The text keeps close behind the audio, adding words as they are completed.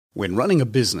When running a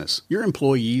business, your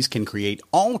employees can create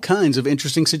all kinds of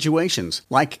interesting situations,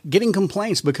 like getting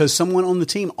complaints because someone on the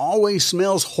team always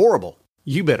smells horrible.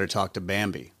 You better talk to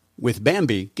Bambi. With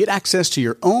Bambi, get access to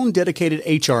your own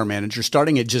dedicated HR manager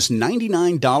starting at just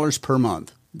 $99 per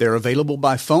month. They're available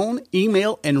by phone,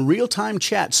 email, and real-time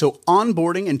chat so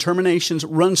onboarding and terminations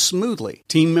run smoothly,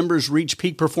 team members reach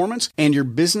peak performance, and your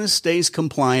business stays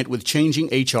compliant with changing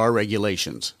HR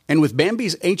regulations. And with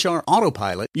Bambi's HR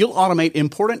Autopilot, you'll automate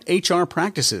important HR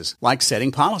practices like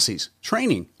setting policies,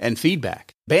 training, and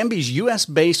feedback. Bambi's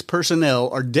U.S.-based personnel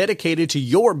are dedicated to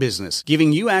your business,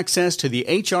 giving you access to the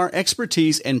HR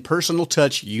expertise and personal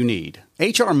touch you need.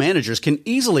 HR managers can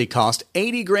easily cost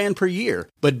 $80,000 per year,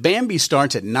 but Bambi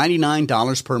starts at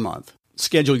 $99 per month.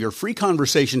 Schedule your free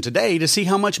conversation today to see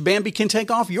how much Bambi can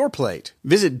take off your plate.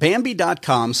 Visit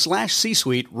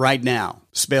Bambi.com/C-Suite right now.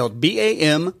 Spelled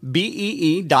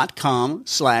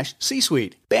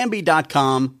BAMBEE.com/C-Suite.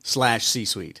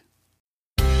 Bambi.com/C-Suite.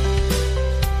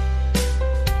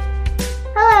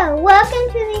 Hello, welcome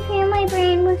to the Family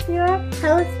Brain with your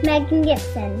host, Megan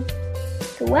Gibson.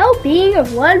 The well-being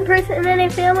of one person in a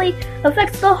family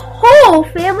affects the whole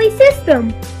family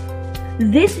system.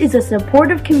 This is a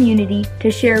supportive community to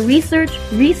share research,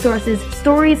 resources,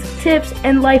 stories, tips,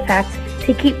 and life hacks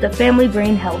to keep the family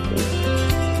brain healthy.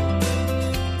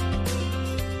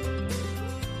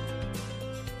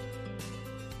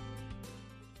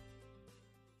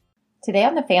 Today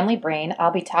on the Family Brain,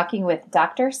 I'll be talking with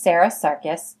Dr. Sarah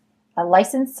Sarkis, a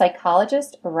licensed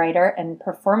psychologist, writer, and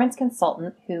performance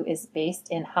consultant who is based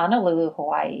in Honolulu,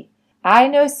 Hawaii. I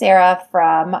know Sarah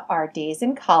from our days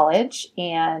in college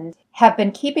and have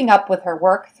been keeping up with her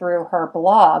work through her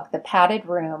blog, The Padded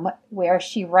Room, where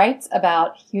she writes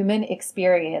about human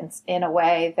experience in a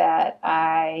way that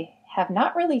I have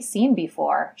not really seen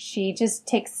before. She just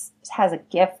has a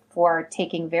gift for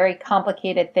taking very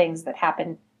complicated things that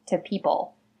happen to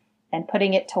people and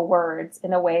putting it to words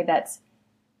in a way that's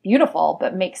beautiful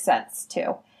but makes sense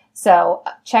too. So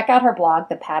check out her blog,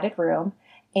 The Padded Room.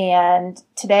 And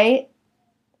today,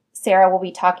 Sarah will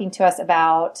be talking to us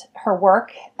about her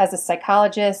work as a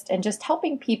psychologist and just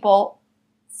helping people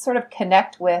sort of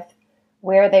connect with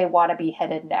where they want to be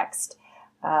headed next.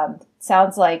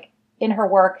 Sounds like in her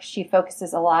work, she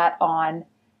focuses a lot on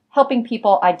helping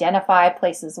people identify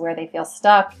places where they feel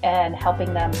stuck and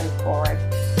helping them move forward.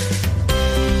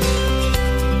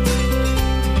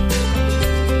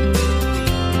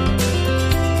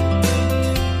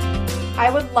 I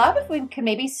would love if we could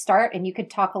maybe start and you could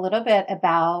talk a little bit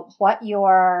about what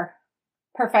your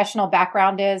professional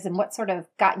background is and what sort of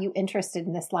got you interested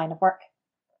in this line of work.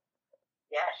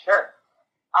 Yeah, sure.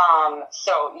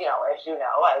 So, as you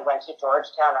know, I went to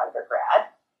Georgetown undergrad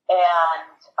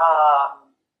and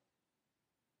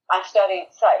I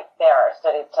studied psych there. I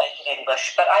studied psych and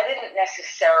English, but I didn't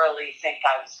necessarily think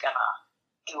I was going to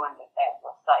do anything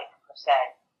with psych per se.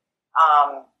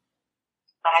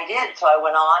 But I did, so I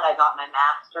went on, I got my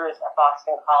master's at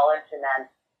Boston College, and then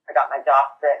I got my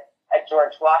doctorate at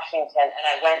George Washington, and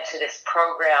I went to this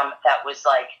program that was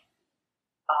like,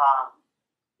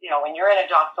 when you're in a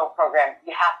doctoral program,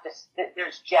 you have to,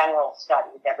 there's general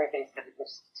studies, everybody's going to do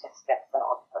statistics and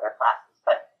all these other classes,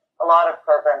 but a lot of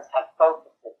programs have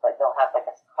focuses, like they'll have like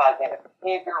a cognitive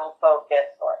behavioral focus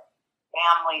or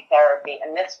family therapy,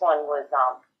 and this one was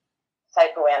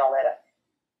psychoanalytic.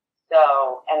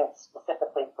 So, and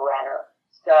specifically Brenner.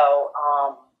 So,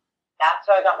 that's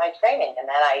how I got my training. And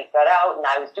then I got out and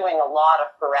I was doing a lot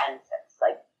of forensics.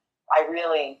 Like, I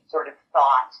really sort of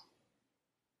thought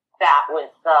that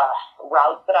was the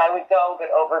route that I would go.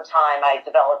 But over time, I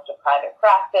developed a private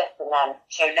practice. And then,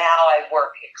 so now I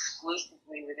work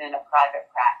exclusively within a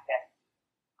private practice.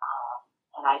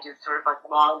 And I do sort of like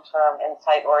long-term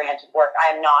insight-oriented work.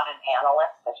 I am not an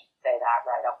analyst. I should say that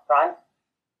right up front.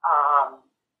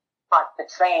 But the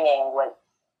training was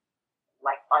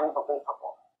like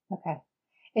unbelievable. Okay.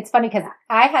 It's funny because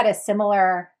I had a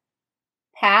similar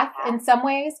path in some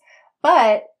ways,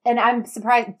 and I'm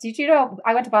surprised. Did you know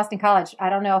I went to Boston College? I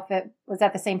don't know if it was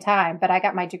at the same time, but I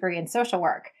got my degree in social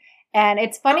work. And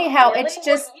it's funny how really? It's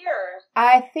just, what years?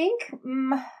 I think,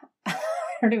 I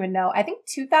don't even know. I think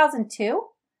 2002.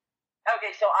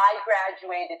 Okay. So I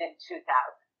graduated in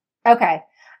 2000. Okay.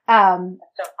 So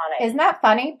funny. Isn't that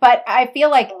funny? But I feel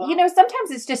like,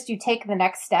 sometimes it's just you take the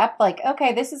next step, like,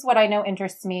 okay, this is what I know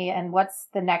interests me and what's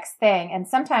the next thing. And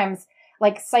sometimes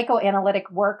like psychoanalytic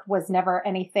work was never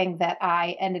anything that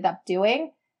I ended up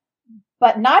doing,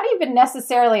 but not even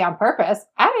necessarily on purpose.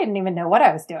 I didn't even know what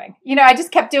I was doing. I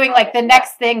just kept doing like the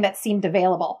next thing that seemed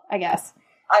available, I guess.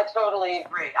 I totally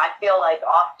agree. I feel like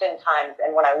oftentimes,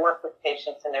 and when I work with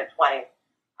patients in their 20s,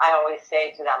 I always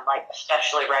say to them, like,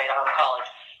 especially right out of college,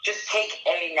 just take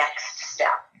a next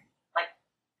step. Like,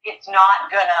 it's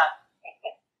not gonna,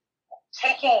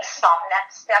 taking some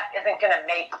next step isn't gonna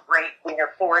make great when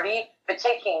you're 40, but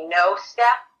taking no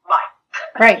step might.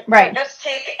 Right. So just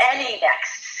take any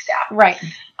next step. Right.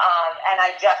 And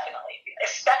I definitely,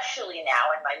 especially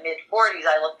now in my mid-40s,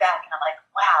 I look back and I'm like,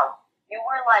 wow, you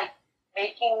were like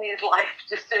making these life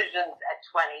decisions at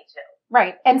 22.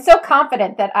 Right. And so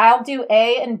confident that I'll do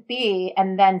A and B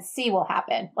and then C will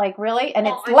happen. Like, really? And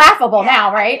it's laughable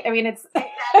now, right? I mean, it's...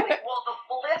 Exactly. Well, the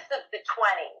bliss of the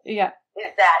 20s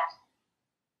is that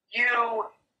you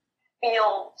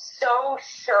feel so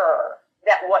sure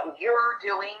that what you're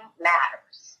doing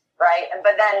matters, right?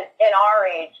 But then in our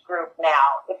age group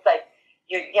now, it's like,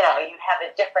 you have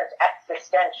a different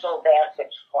existential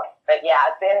vantage point. But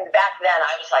yeah, back then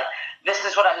I was like, this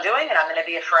is what I'm doing, and I'm going to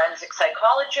be a forensic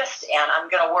psychologist, and I'm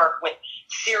going to work with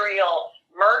serial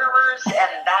murderers,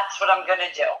 and that's what I'm going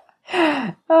to do.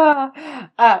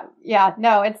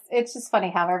 It's just funny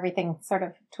how everything sort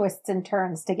of twists and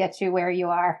turns to get you where you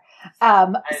are. I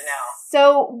know.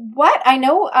 So I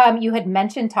know you had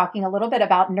mentioned talking a little bit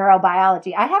about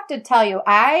neurobiology. I have to tell you,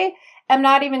 I am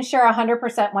not even sure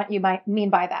 100% what you might mean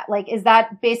by that. Like, is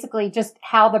that basically just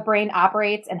how the brain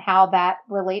operates and how that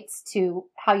relates to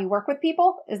how you work with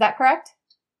people? Is that correct?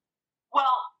 Well,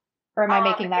 or am I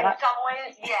making that up? In some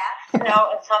ways, yes.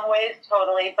 No, in some ways,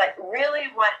 totally. But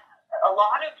really a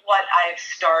lot of what I've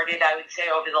started, I would say,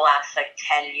 over the last,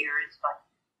 10 years, but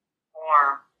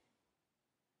more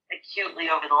acutely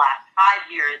over the last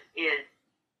 5 years, is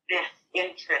this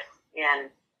interest in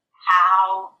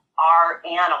how our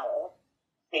animals,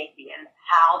 sapiens,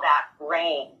 how that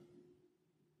brain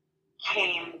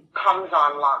comes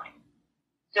online.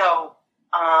 So,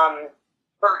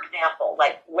 for example,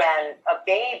 like when a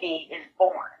baby is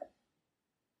born,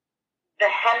 the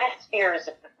hemispheres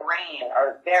of the brain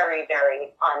are very,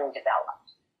 very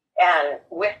undeveloped. And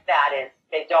with that is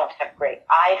they don't have great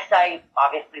eyesight.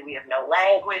 Obviously, we have no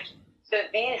language. So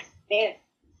these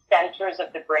centers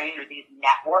of the brain, or these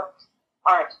networks,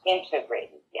 aren't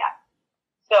integrated yet.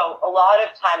 So a lot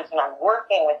of times when I'm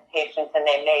working with patients and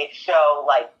they may show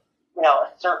a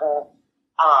certain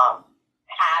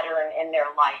pattern in their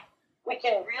life, we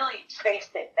can really trace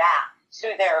it back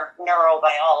to their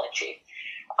neurobiology,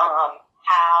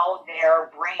 how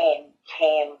their brain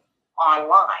came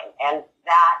online. And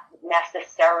that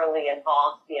necessarily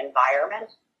involves the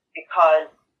environment, because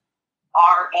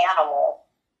our animal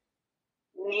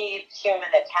needs human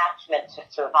attachment to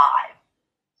survive.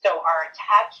 So our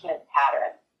attachment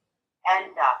patterns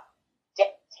end up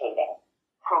dictating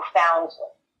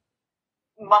profoundly,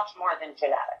 much more than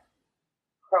genetics,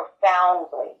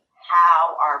 profoundly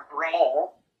how our brain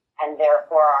and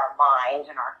therefore our mind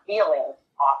and our feelings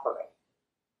operate.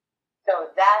 So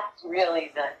that's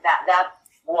really that's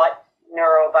what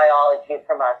neurobiology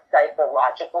from a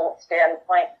psychological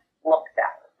standpoint looks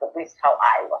at, at least how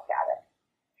I look at it,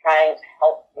 trying to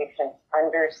help patients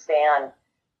understand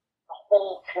the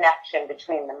whole connection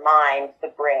between the mind,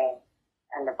 the brain,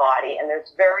 and the body. And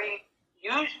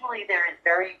usually there is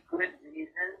very good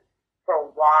reason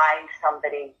for why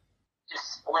somebody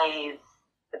displays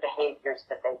the behaviors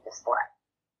that they display.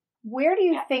 Where do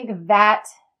you think that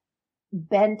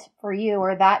bent for you,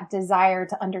 or that desire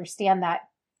to understand that,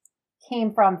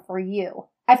 came from for you?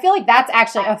 I feel like that's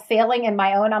actually a failing in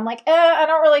my own. I'm like, I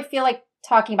don't really feel like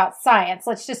talking about science.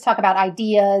 Let's just talk about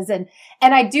ideas. And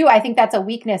I think that's a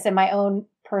weakness in my own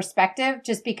perspective,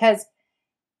 just because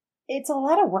it's a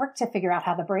lot of work to figure out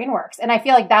how the brain works. And I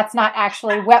feel like that's not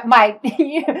actually what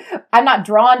I'm not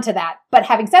drawn to that. But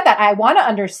having said that, I want to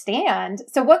understand.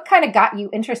 So what kind of got you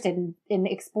interested in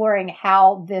exploring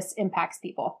how this impacts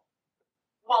people?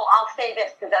 Well, I'll say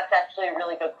this, because that's actually a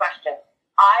really good question.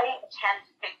 I tend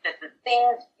to think that the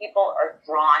things people are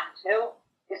drawn to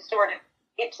is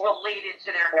it's related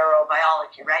to their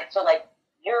neurobiology, right? So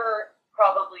your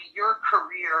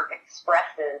career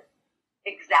expresses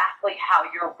exactly how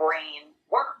your brain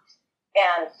works.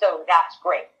 And so that's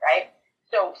great, right?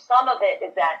 So some of it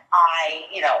is that I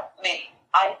am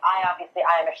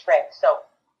a shrink, so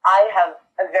I have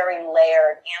a very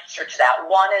layered answer to that.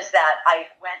 One is that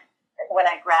when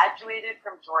I graduated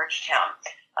from Georgetown,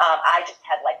 I just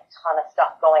had a ton of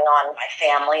stuff going on in my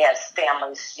family as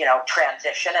families,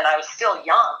 transition, and I was still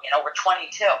young, we're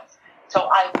 22. So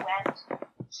I went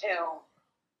to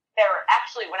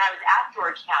when I was at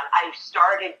Georgetown, I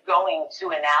started going to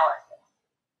analysis.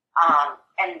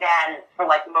 And then for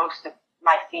most of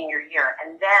my senior year,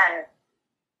 and then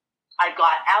I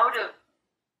got out of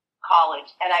college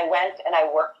and I went and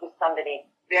I worked with somebody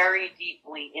very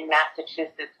deeply in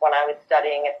Massachusetts when I was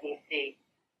studying at BC.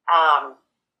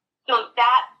 So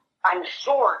that, I'm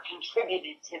sure,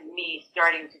 contributed to me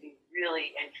starting to be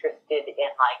really interested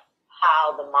in like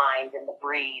how the mind and the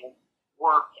brain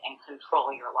work and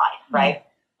control your life, right?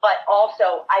 But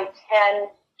also I tend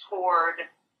toward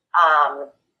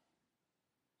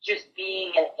just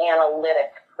being an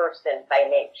analytic person by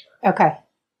nature. Okay.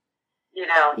 You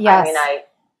know, yes. I mean,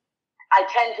 I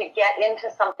tend to get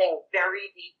into something very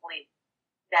deeply,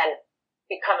 then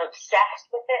become obsessed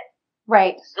with it,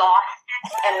 right, exhaust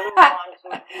it, and move on to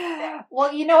a new thing.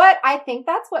 Well, you know what? I think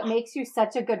that's what makes you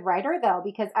such a good writer, though,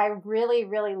 because I really,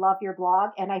 really love your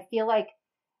blog, and I feel like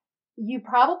you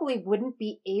probably wouldn't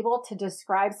be able to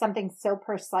describe something so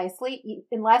precisely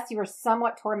unless you were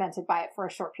somewhat tormented by it for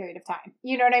a short period of time.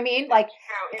 You know what I mean? Like,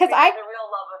 because it's a real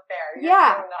love affair. You're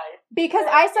yeah, so nice. Because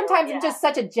I sometimes am just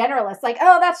such a generalist, like,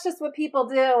 oh, that's just what people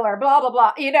do, or blah, blah,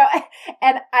 blah, you know,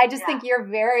 and I just think you're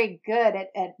very good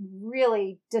at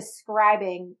really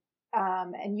describing,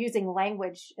 and using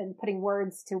language and putting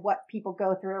words to what people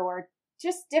go through, or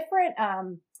just different,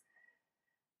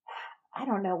 I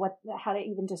don't know how to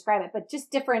even describe it, but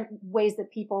just different ways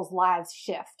that people's lives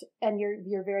shift. And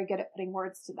you're very good at putting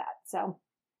words to that. So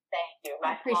thank you.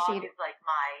 My appreciate blog is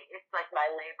like my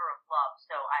labor of love.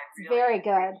 So I really very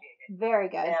good. Appreciate it.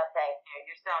 Very good. Yeah, thank you.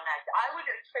 You're so nice. I would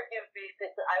attribute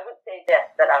basically, I would say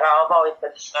this, that I've always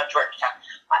said this about Georgetown,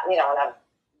 you know, and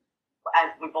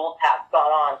we both have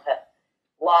gone on to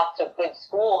lots of good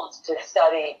schools to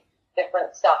study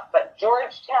different stuff, but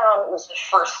Georgetown was the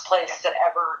first place that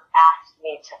ever asked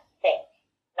me to think,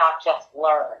 not just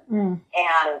learn.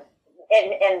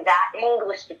 And that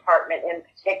English department in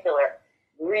particular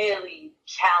really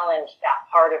challenged that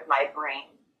part of my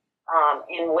brain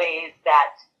in ways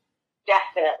that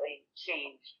definitely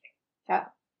changed me. Yeah.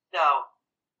 So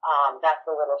that's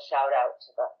a little shout out to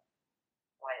the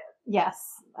players.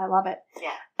 Yes, I love it.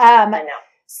 Yeah, I know.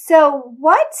 So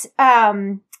what,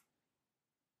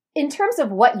 in terms of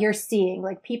what you're seeing,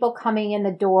 like people coming in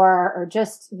the door or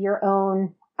just your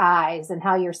own eyes and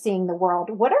how you're seeing the world,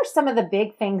 what are some of the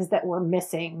big things that we're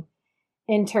missing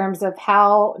in terms of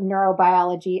how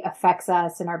neurobiology affects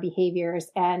us and our behaviors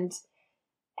and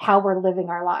how we're living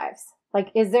our lives?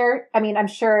 Like, is there, I mean, I'm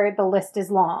sure the list is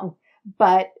long,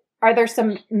 but are there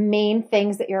some main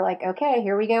things that you're like, okay,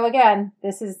 here we go again.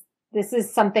 This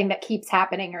is something that keeps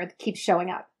happening or keeps showing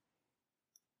up?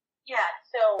 Yeah,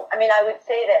 so, I mean, I would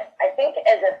say that I think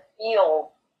as a field,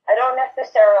 I don't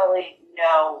necessarily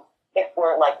know if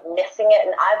we're, like, missing it.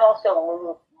 And I've also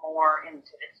moved more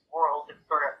into this world of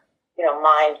sort of, you know,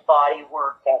 mind-body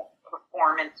work and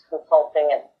performance consulting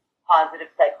and positive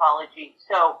psychology.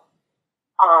 So,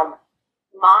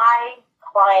 my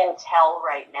clientele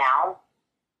right now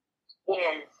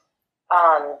is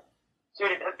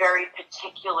sort of a very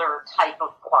particular type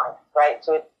of client, right?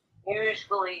 So it's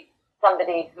usually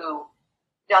somebody who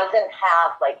doesn't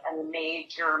have like a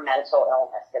major mental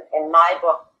illness. In my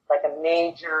book, like a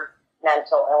major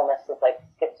mental illness is like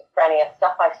schizophrenia,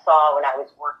 stuff I saw when I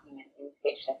was working in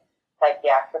inpatient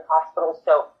psychiatric hospitals.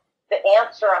 So the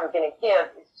answer I'm going to give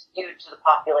is skewed to the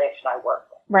population I work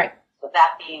with. Right. So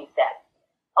that being said,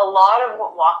 a lot of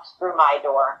what walks through my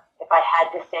door, if I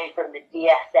had to say from the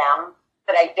DSM,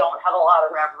 that I don't have a lot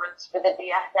of reverence for the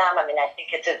DSM. I mean, I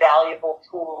think it's a valuable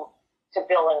tool to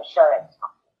bill insurance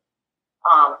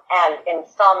companies. And in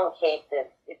some cases,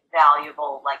 it's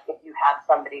valuable, like if you have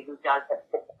somebody who does have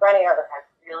schizophrenia or has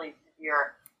really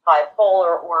severe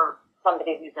bipolar or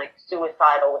somebody who's like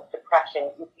suicidal with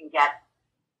depression, you can get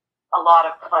a lot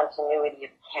of continuity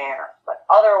of care. But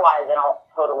otherwise, I don't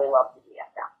totally love the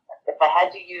DSM. If I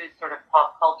had to use sort of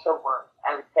pop culture words,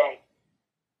 I would say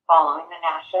following the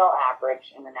national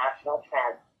average and the national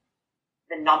trend,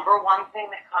 the number one thing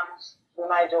that comes through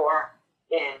my door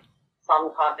is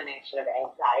some combination of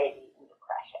anxiety and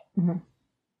depression. Mm-hmm.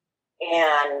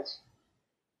 And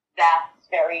that's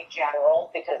very general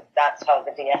because that's how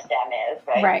the DSM is,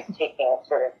 right? Right. It's taking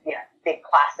sort of, big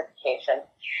classification.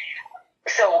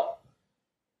 So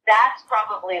that's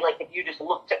probably like if you just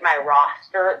looked at my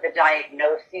roster, the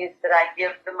diagnoses that I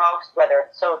give the most, whether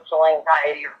it's social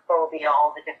anxiety or phobia,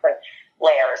 all the different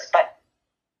layers. But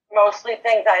mostly it's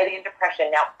anxiety and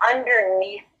depression. Now,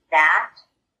 underneath that,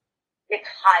 it's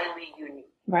highly unique.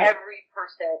 Right. Every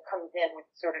person comes in with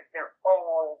sort of their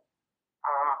own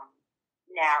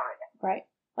narrative. Right.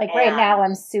 Like right now,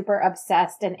 I'm super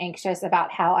obsessed and anxious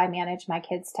about how I manage my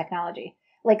kids' technology.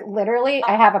 Like literally,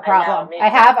 I have a problem. I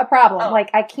have a problem. Oh, like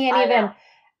I can't even.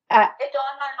 It's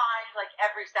on my mind like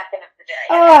every second of the day.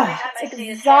 Oh, every time it's I see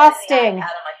exhausting.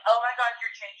 I'm like, oh my God,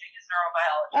 you're changing his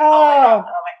neurobiology. Oh, my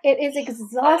God. it is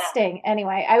exhausting.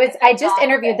 Anyway, I just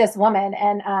interviewed this woman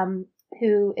and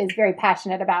who is very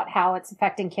passionate about how it's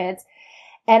affecting kids.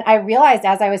 And I realized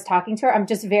as I was talking to her, I'm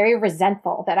just very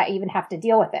resentful that I even have to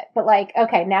deal with it. But like,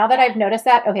 okay, now that I've noticed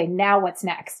that, okay, now what's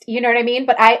next? You know what I mean?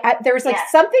 But there was like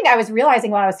something I was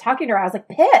realizing while I was talking to her. I was like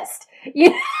pissed, you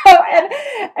know? And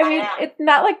I mean, it's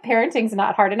not like parenting's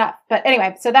not hard enough. But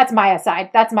anyway, so that's my aside.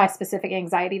 That's my specific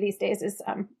anxiety these days is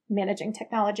managing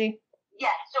technology. Yeah.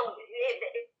 So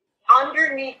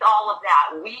underneath all of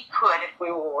that, we could, if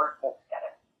we were working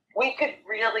together, we could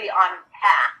really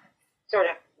unpack sort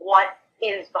of what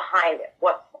is behind it,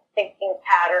 what's the thinking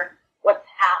pattern, what's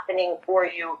happening for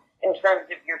you in terms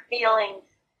of your feelings,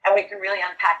 and we can really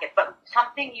unpack it. But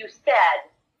something you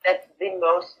said that's the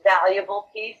most valuable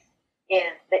piece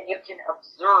is that you can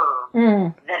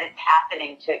observe that it's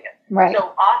happening to you. Right.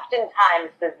 So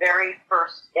oftentimes the very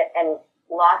first, and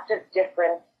lots of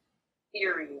different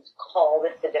theories call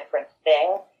this a different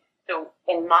thing. So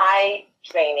in my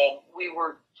training, we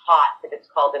were taught that it's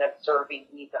called an observing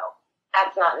ego.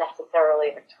 That's not necessarily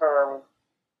the term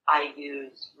I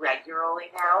use regularly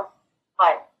now,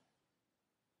 but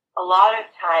a lot of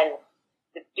times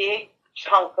the big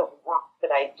chunk of work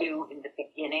that I do in the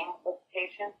beginning with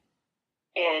patients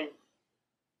is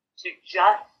to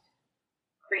just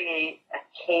create a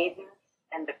cadence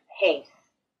and a pace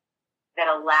that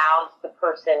allows the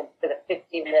person for the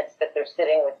 50 minutes that they're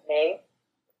sitting with me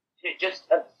to just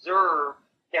observe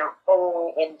their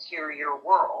own interior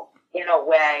world in a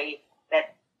way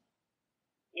that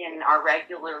in our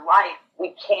regular life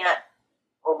we can't,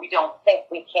 or we don't think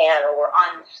we can, or we're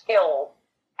unskilled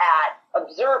at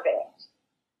observing it.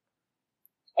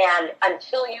 And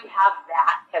until you have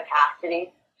that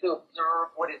capacity to observe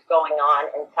what is going on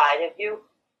inside of you,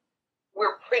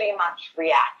 we're pretty much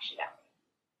reactionary.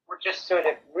 We're just sort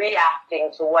of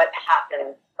reacting to what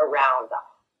happens around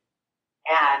us.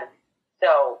 And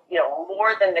so,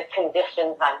 more than the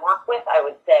conditions I work with, I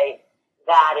would say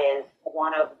that is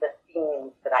one of the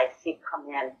themes that I see come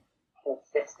in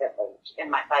consistently.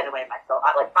 By the way,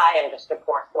 I am just a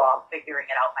poor slob figuring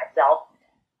it out myself.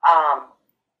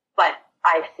 But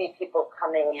I see people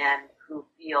coming in who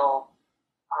feel,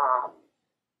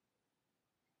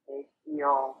 they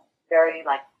feel very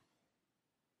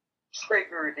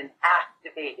triggered and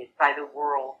activated by the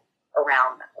world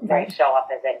around them. It may show up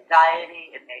as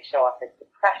anxiety, it may show up as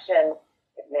depression,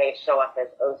 it may show up as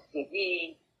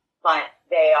OCD, but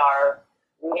they are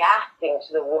reacting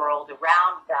to the world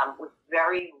around them with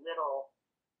very little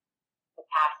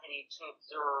capacity to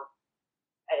observe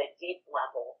at a deep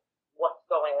level what's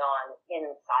going on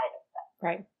inside of them.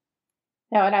 Right.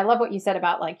 No, and I love what you said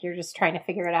about you're just trying to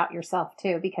figure it out yourself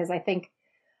too, because I think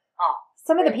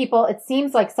some of the people, it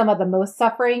seems like some of the most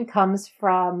suffering comes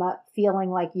from feeling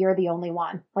like you're the only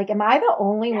one. Am I the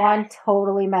only one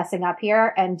totally messing up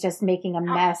here and just making a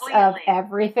mess of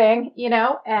everything,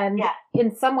 And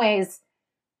in some ways,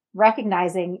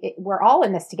 recognizing we're all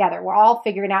in this together. We're all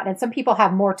figuring out. And some people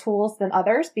have more tools than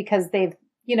others because they've,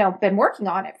 been working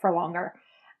on it for longer.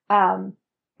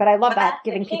 But I love that,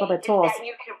 giving people the tools. That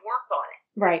you can work on it.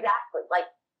 Right. Exactly. Like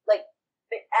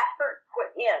the effort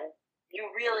put in, you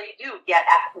really do get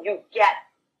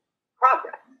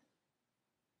progress.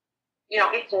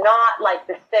 It's not like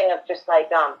this thing of just I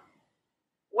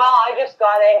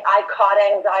caught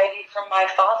anxiety from my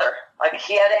father.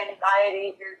 He had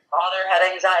anxiety, his father had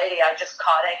anxiety, I just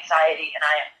caught anxiety, and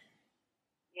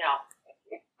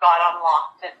it got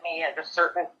unlocked at me at a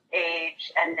certain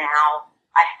age, and now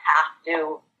I have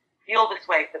to feel this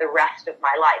way for the rest of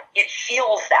my life. It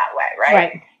feels that way,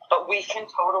 right? But we can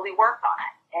totally work on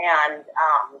it. And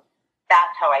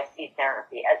that's how I see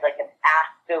therapy, as an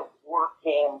active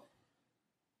working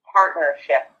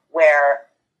partnership where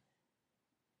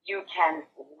you can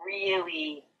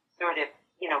really sort of,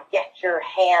 get your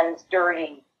hands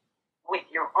dirty with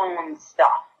your own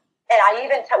stuff. And I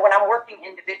even when I'm working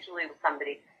individually with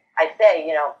somebody, I say,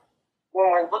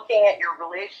 when we're looking at your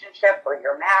relationship or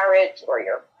your marriage or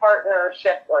your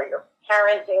partnership or your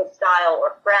parenting style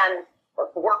or friends or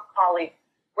work colleagues,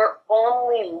 we're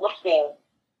only looking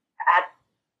at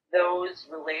those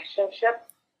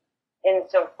relationships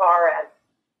insofar as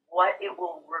what it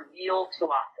will reveal to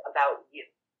us about you.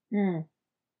 Mm.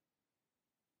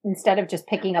 Instead of just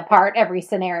picking apart every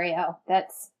scenario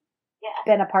that's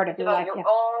been a part of your life. Your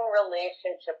own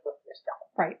relationship with yourself.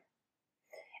 Right.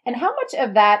 And how much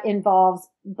of that involves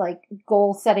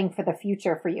goal setting for the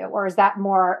future for you? Or is it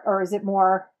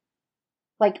more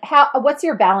what's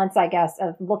your balance, I guess,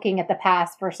 of looking at the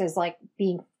past versus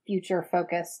being future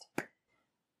focused?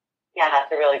 Yeah,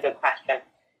 that's a really good question.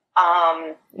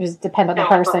 It just depends on the So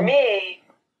person. for me,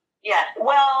 yes.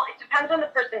 Well, it depends on the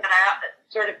person, but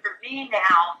sort of for me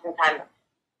now, since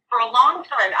for a long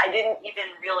time, I didn't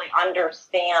even really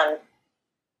understand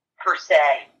per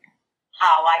se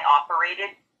how I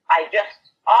operated. I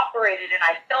just operated and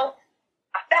I felt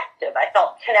effective. I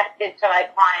felt connected to my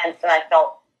clients and I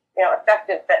felt,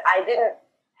 effective, but I didn't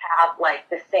have like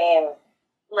the same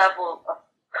level of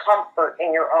comfort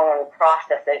in your own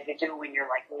process as you do when you're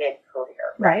like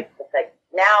mid-career. Right. It's like,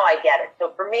 now I get it.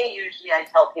 So for me, usually I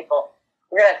tell people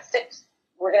we're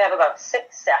going to have about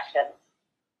 6 sessions,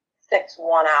 6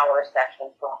 one-hour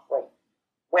sessions roughly,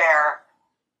 where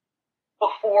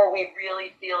before we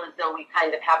really feel as though we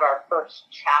kind of have our first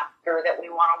chapter that we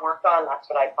want to work on, that's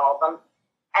what I call them.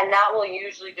 And that will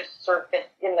usually just surface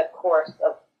in the course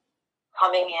of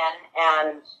coming in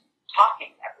and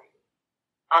talking every week.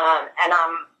 And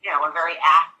I'm, a very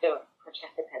active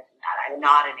participant in that. I'm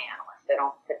not an analyst. I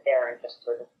don't sit there and just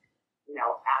sort of,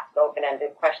 ask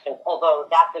open-ended questions, although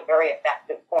that's a very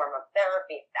effective form of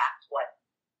therapy. That's what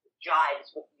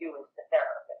jives with you as the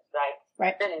therapist, right?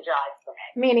 Right. It didn't jive for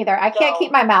me. Me neither. I can't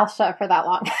keep my mouth shut for that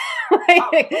long.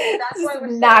 That's why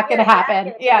we're not going to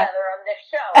happen. Yeah. Together on this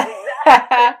show.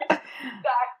 Exactly.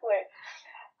 Exactly.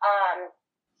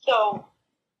 So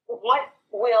what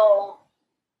will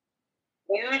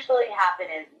usually happen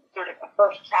is sort of the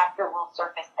first chapter will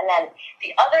surface, and then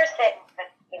the other thing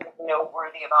that's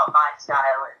noteworthy about my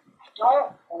style is I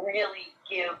don't really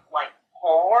give like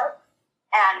homework,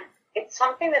 and it's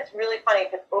something that's really funny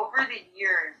because over the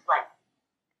years, like,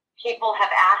 people have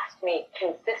asked me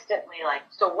consistently, like,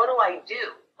 so what do I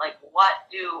do? Like, what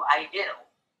do I do?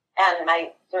 And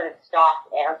my sort of stock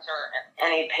answer,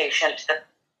 and any patient that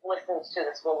listens to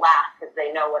this will laugh because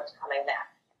they know what's coming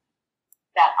next,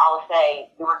 that I'll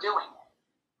say, you're doing it.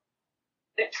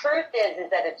 The truth is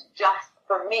that it's just,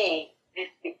 for me, this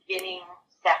beginning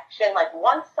section. Like,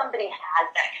 once somebody has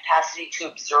that capacity to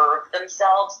observe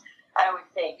themselves, I would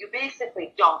say you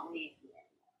basically don't need me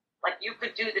anymore. Like, you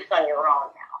could do this on your own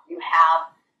now. You have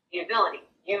the ability.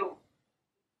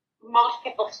 Most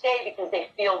people stay because they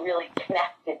feel really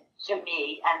connected to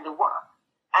me and the work.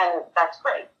 And that's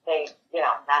great.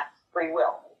 That's free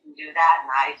will. You can do that,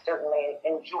 and I certainly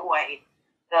enjoy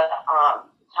the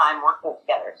time working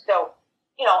together. So,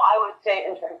 I would say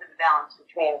in terms of the balance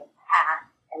between past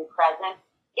and present,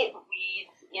 it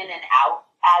weeds in and out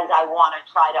as I want to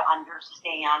try to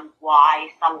understand why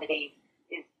somebody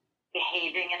is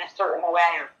behaving in a certain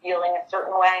way or feeling a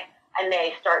certain way. I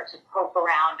may start to poke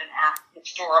around and ask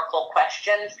historical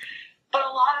questions. But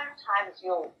a lot of times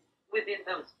within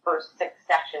those first 6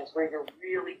 sessions where you're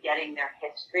really getting their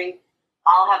history,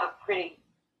 I'll have a pretty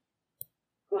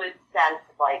good sense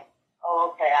of like,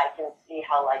 oh, okay, I can see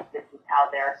how like this is how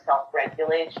their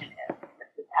self-regulation is.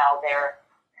 This is how their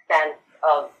sense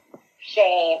of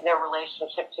shame, their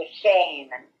relationship to shame,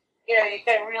 and you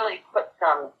can really put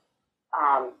some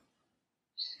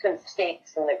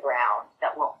stakes in the ground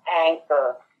that will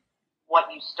anchor what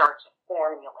you start to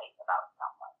formulate about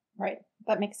someone. Right,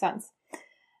 that makes sense.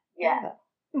 Yeah.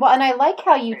 Well, and I like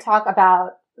how you talk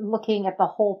about looking at the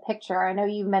whole picture. I know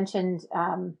you mentioned,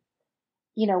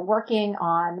 working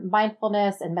on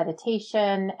mindfulness and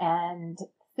meditation and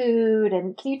food.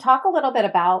 And can you talk a little bit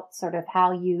about sort of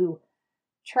how you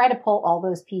try to pull all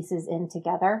those pieces in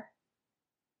together?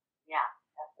 Yeah,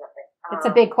 definitely. It's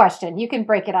a big question. You can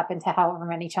break it up into however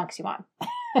many chunks you want.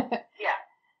 Yeah,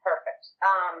 perfect.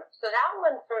 So that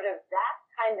one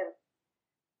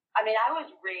I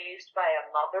was raised by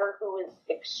a mother who was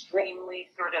extremely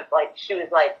sort of like, she was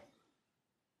like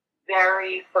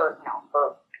very, for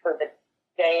the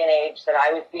day and age that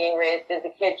I was being raised as a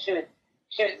kid, she was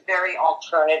very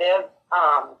alternative.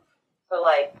 So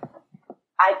like,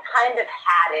 I kind of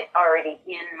had it already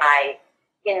in my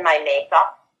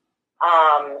makeup.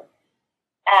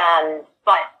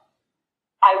 But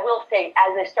I will say,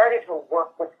 as I started to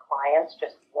work with clients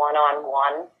just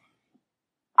one-on-one,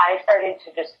 I started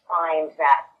to just find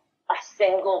that a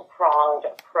single-pronged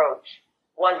approach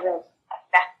wasn't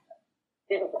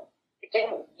effective. It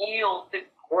didn't yield the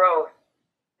growth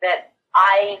that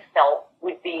I felt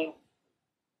would be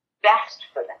best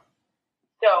for them.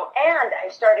 So, and I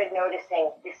started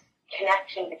noticing this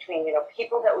connection between,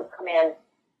 people that would come in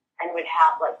and would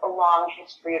have like a long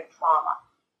history of trauma,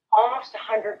 almost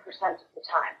 100% of the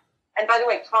time. And by the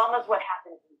way, trauma is what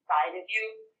happens inside of you.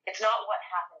 It's not what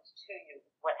happens to you,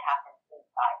 it's what happens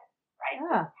inside of you, right?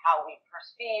 Yeah. How we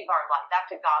perceive our life. That's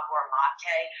a Gabor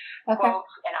Mate quote,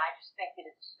 and I just think it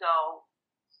is so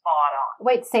spot on.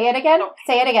 Wait, say it again?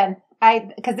 Say it again.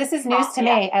 Because this is news to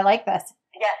me. I like this.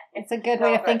 Yes. It's a good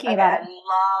way of thinking about it. I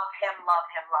love him.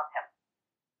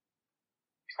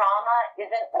 trauma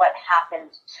isn't what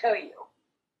happened to you.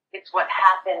 It's what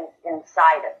happens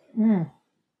inside of you. Mm.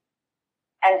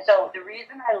 And so the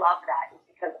reason I love that is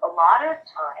because a lot of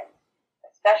times,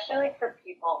 especially for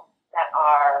people that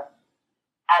are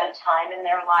at a time in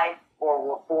their life or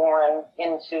were born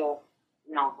into,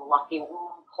 the lucky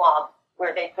womb club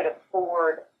where they could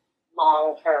afford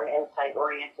long-term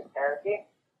insight-oriented therapy,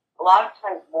 a lot of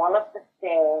times one of the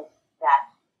things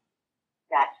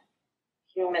that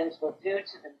humans will do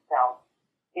to themselves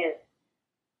is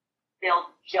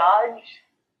they'll judge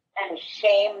and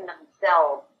shame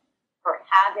themselves for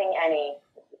having any,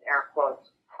 this is air quotes,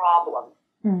 problems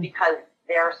because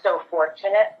they're so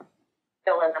fortunate,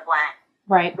 fill in the blank,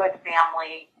 right? Good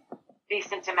family,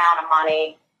 decent amount of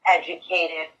money,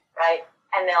 educated, right?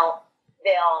 And they'll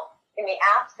in the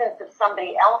absence of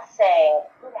somebody else saying,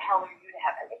 who the hell are you to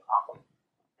have any problems?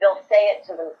 They'll say it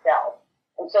to themselves.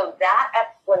 And so that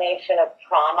explanation of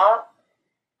trauma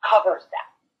covers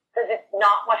that. Because it's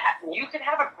not what happened. You can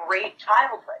have a great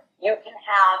childhood. You can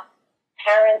have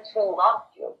parents who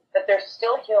loved you, but they're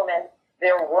still human.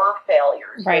 There were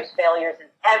failures. Right. There's failures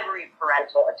in every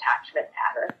parental attachment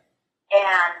pattern.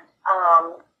 And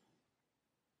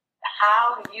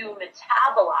how you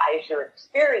metabolize your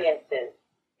experiences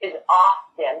is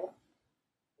often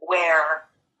where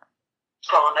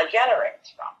trauma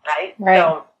generates from, right? Right.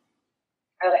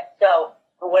 So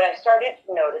what I started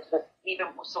to notice was even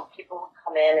so people would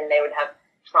come in and they would have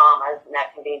traumas, and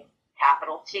that can be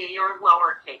capital T or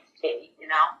lowercase t,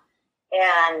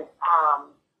 and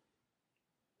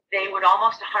they would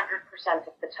almost 100%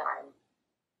 of the time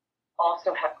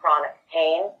also have chronic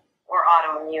pain or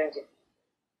autoimmune disease.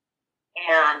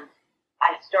 And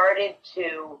I started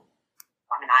to,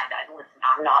 listen,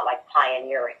 I'm not like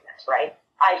pioneering this, right?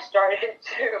 I started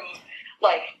to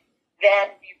then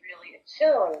be really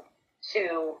attuned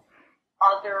to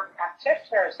other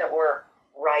practitioners that were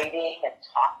writing and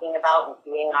talking about and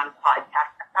being on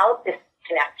podcasts about this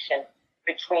connection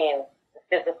between the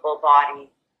physical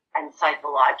body and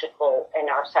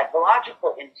our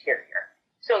psychological interior.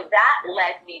 So that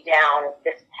led me down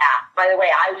this path. By the way,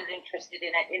 I was interested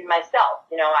in it in myself.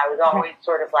 I was always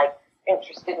sort of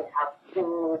interested in how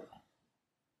food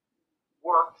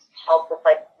works, help with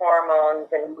hormones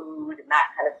and mood and that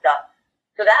kind of stuff.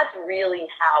 So that's really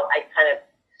how I kind of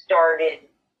started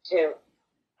to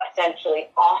essentially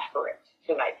offer it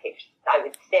to my patients. I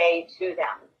would say to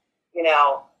them,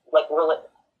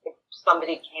 if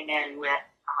somebody came in with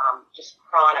just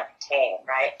chronic pain,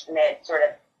 right, and they had sort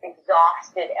of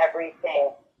exhausted everything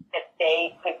that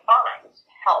they could find to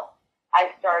help,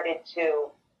 I started to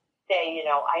say,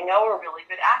 I know a really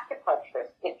good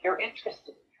acupuncturist if you're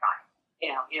interested in trying.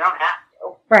 You don't have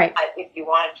to. Right. If you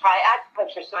want to try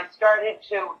acupuncture. So I started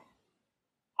to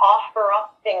offer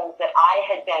up things that I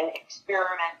had been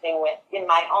experimenting with in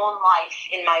my own life,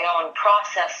 in my own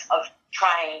process of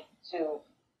trying to,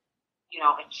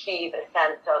 achieve a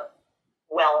sense of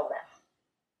wellness.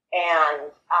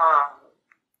 And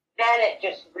then it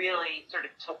just really sort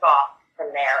of took off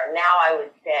from there. And now I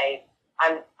would say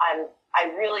I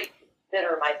really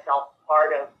consider myself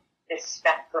part of this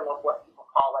spectrum of what people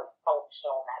call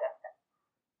functional medicine.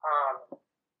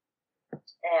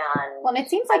 And it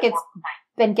seems like it's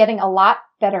been getting a lot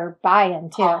better buy-in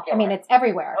too. Popular. I mean, it's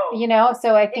everywhere,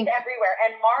 so I think it's everywhere.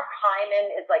 And Mark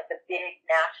Hyman is the big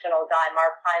national guy.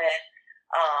 Mark Hyman,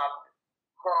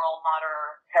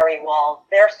 Perlmutter, Terry Walls,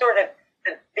 they're sort of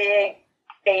the big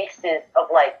faces of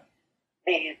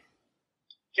these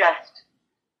just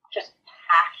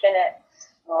passionate,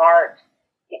 smart,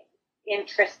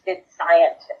 interested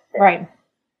scientists. Right.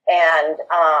 And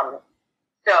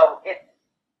so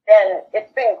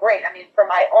it's been great. I mean, for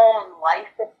my own life,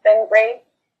 it's been great.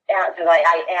 And because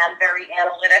I am very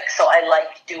analytic, so I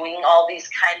like doing all these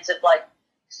kinds of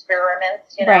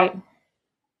experiments, Right.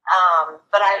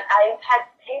 But I've had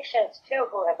patients too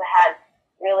who have had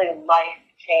really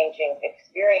life-changing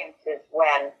experiences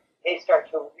when they start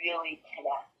to really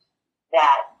connect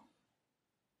that,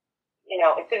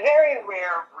 it's a very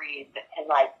rare breed that can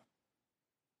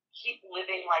keep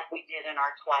living like we did in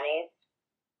our 20s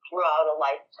throughout a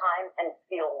lifetime and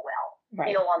feel well, Right.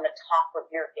 feel on the top of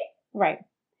your game. Right.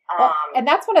 Well, and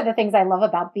that's one of the things I love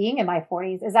about being in my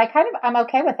 40s is I'm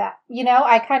okay with that.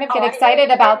 I kind of get excited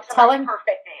about telling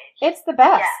perfect age. it's the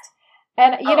best. Yes.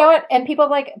 And you know what? And people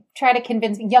try to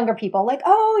convince younger people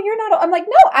oh, you're not, I'm like,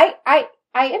 no, I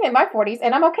am in my 40s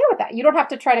and I'm okay with that. You don't have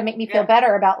to try to make me feel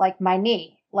better about my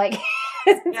knee. Or getting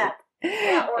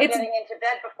into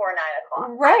bed before 9 o'clock.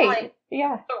 Right. I'm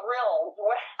thrilled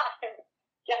when I'm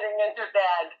getting into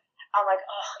bed. I'm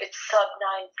it's sub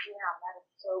 9 p.m. That is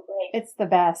so great. It's the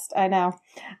best. I know.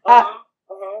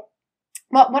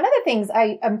 Well, one of the things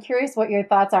I'm curious what your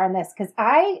thoughts are on this, because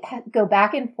I go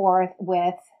back and forth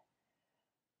with,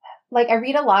 like, I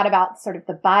read a lot about sort of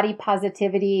the body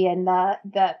positivity and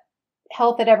the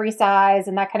health at every size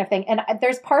and that kind of thing. And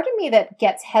there's part of me that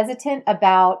gets hesitant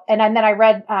about, and then I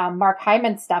read Mark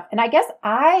Hyman's stuff. And I guess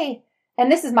and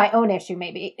this is my own issue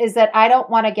maybe, is that I don't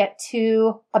want to get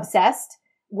too obsessed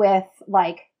with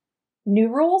like new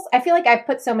rules. I feel like I've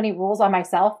put so many rules on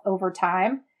myself over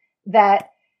time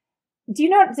that, do you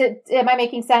know, am I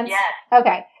making sense? Yes.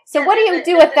 Okay. So what do you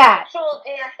do with that? Actual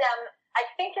DSM, I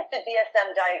think it's a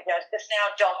DSM diagnosis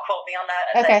now. Don't quote me on that.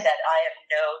 As Okay. I said, I am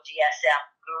no DSM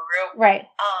guru. Right.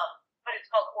 But it's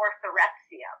called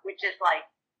orthorexia, which is like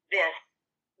this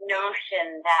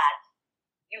notion that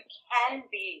you can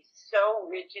be so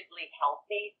rigidly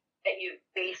healthy that you've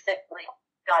basically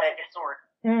got a disorder.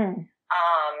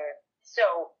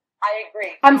 So I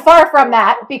agree. I'm far from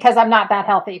that because I'm not that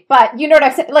healthy, but you know what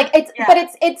I'm saying? Like but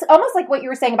it's almost like what you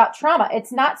were saying about trauma.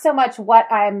 It's not so much what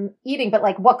I'm eating, but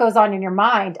like what goes on in your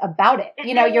mind about it. It's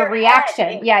your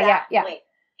reaction. Exactly. Yeah.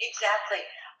 Exactly.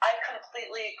 I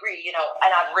completely agree.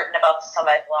 And I've written about this on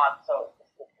my blog, so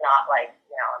it's not like,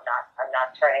 I'm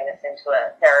not turning this into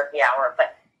a therapy hour,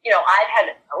 but I've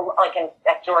had, like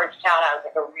at Georgetown, I was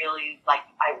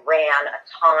I ran a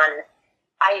ton.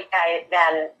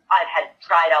 Then I've had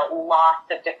tried out lots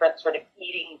of different sort of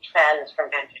eating trends, from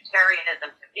vegetarianism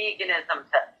to veganism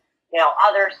to,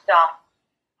 other stuff.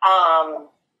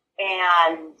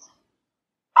 And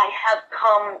I have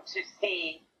come to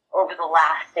see over the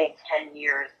last, say, 10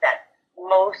 years that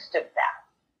most of that,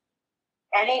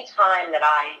 any time that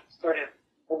I sort of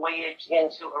voyage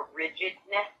into a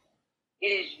rigidness, it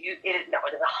is 100%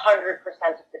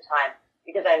 of the time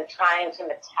because I'm trying to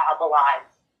metabolize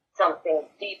something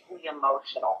deeply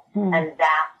emotional. And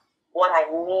that's what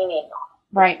I'm leaning on.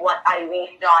 Right. What I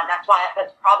leaned on. That's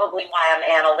probably why I'm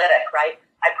analytic, right?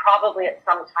 I probably at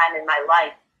some time in my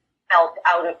life felt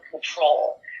out of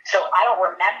control. So I don't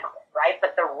remember it, right?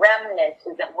 But the remnant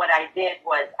is that what I did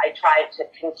was I tried to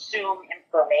consume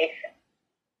information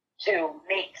to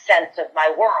make sense of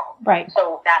my world. Right.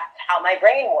 So that's how my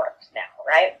brain works now,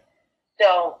 right?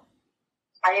 So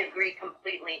I agree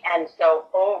completely. And so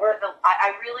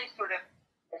I really sort of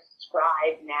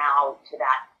ascribe now to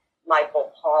that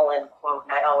Michael Pollan quote,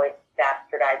 and I always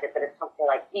bastardize it, but it's something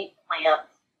like eat plants,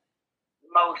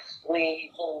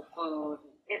 mostly whole food.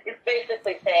 It's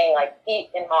basically saying like eat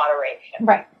in moderation.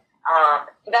 Right.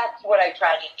 So that's what I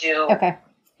try to do. Okay.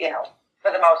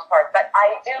 For the most part. But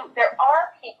there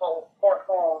are people for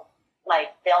whom,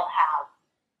 like, they'll have,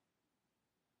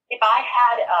 if I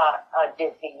had a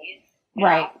disease,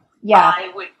 Right. Yeah.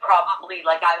 I would probably,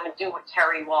 I would do what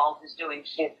Terry Walls is doing.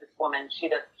 She's this woman, she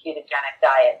does a ketogenic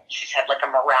diet. She's had like a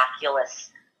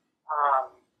miraculous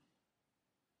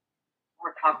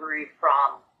recovery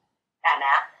from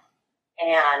MS.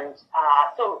 And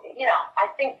so, I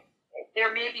think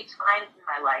there may be times in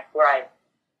my life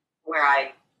where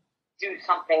I do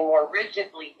something more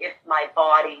rigidly if my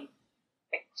body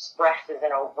expresses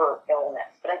an overt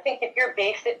illness. But I think if you're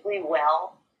basically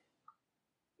well,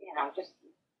 just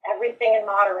everything in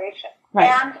moderation. Right.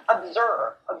 And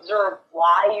observe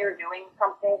why you're doing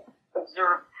something,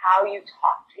 observe how you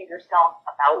talk to yourself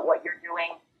about what you're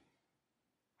doing.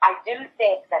 I do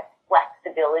think that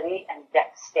flexibility and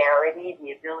dexterity,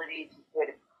 the ability to sort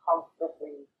of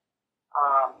comfortably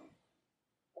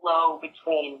flow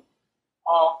between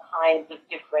all kinds of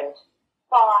different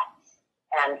thoughts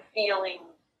and feelings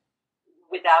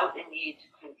without the need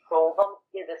to control them,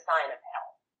 is a sign of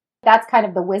health. That's kind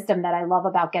of the wisdom that I love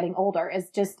about getting older, is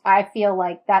just, I feel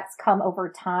like that's come over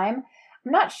time.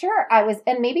 I'm not sure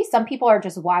and maybe some people are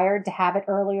just wired to have it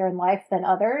earlier in life than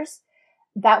others.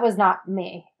 That was not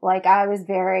me. Like, I was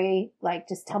very,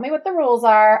 just tell me what the rules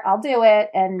are. I'll do it.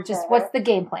 And just what's the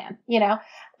game plan,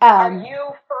 Are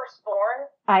you firstborn?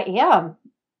 I am.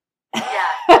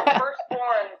 Yeah.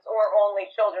 Firstborns or only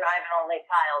children. I have an only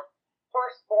child.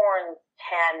 Firstborns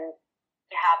tend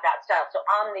to have that style. So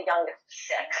I'm the youngest of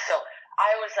 6. So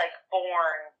I was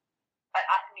born,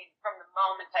 I mean, from the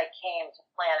moment I came to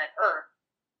planet Earth,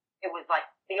 it was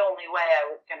the only way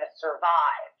I was going to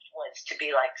survive was to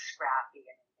be scrappy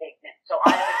and indignant. So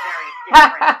I have a very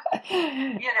different,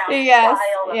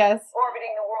 style of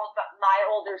orbiting the world. But my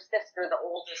older sister, the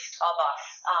oldest of us,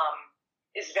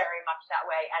 is very much that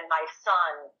way. And my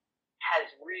son has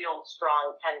real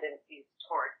strong tendencies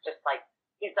towards just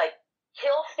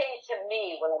he'll say to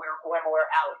me when we're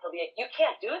out, he'll be like, "You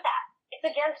can't do that. It's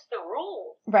against the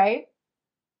rules." Right.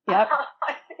 Yep.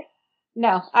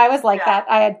 No, I was like that.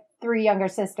 I had 3 younger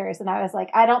sisters. And I was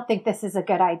like, I don't think this is a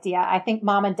good idea. I think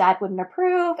mom and dad wouldn't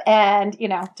approve. And,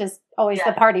 just always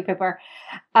the party pooper.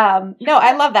 No,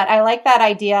 I love that. I like that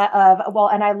idea of,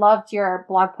 and I loved your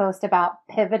blog post about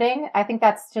pivoting. I think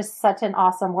that's just such an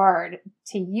awesome word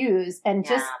to use, and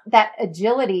just that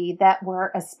agility that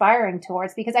we're aspiring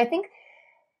towards, because I think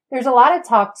there's a lot of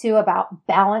talk too about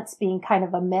balance being kind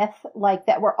of a myth, like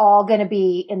that we're all going to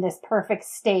be in this perfect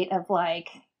state of like,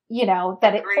 that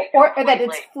that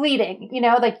it's fleeting,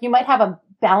 like you might have a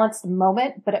balanced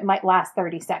moment, but it might last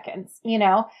 30 seconds,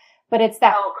 but it's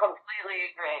that. Oh, completely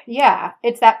agree. Yeah.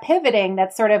 It's that pivoting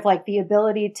that's sort of like the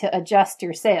ability to adjust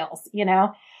your sails,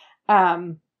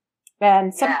 and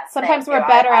sometimes we're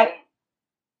better at.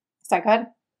 Sorry, go ahead.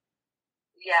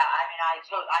 Yeah. I mean, I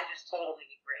just totally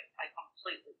agree. I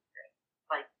completely agree.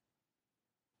 Like,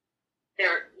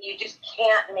 you just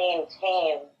can't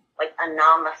maintain like a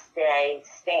namaste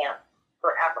stance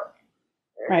forever.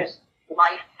 Just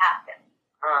life happens.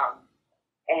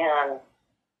 And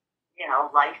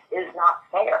life is not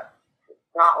fair.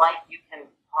 It's not like you can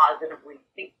positively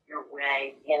think your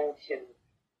way into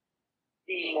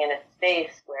being in a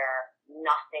space where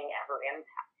nothing ever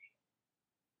impacts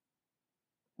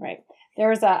you. Right.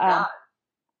 There's a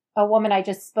woman I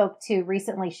just spoke to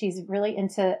recently. She's really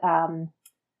into,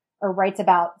 or writes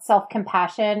about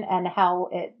self-compassion and how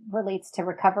it relates to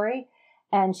recovery.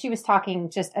 And she was talking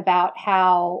just about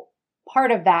how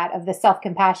part of that, of the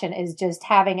self-compassion, is just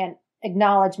having an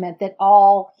acknowledgement that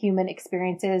all human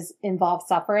experiences involve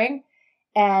suffering.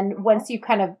 And once you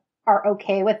kind of are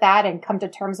okay with that and come to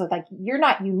terms with like, you're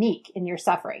not unique in your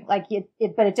suffering, like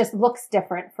but it just looks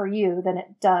different for you than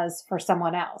it does for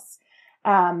someone else.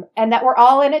 And that we're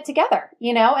all in it together,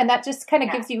 and that just kind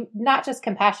of gives you not just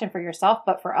compassion for yourself,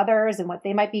 but for others and what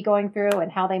they might be going through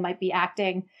and how they might be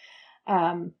acting.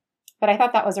 But I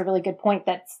thought that was a really good point.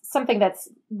 That's something that's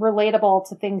relatable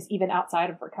to things even outside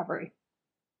of recovery.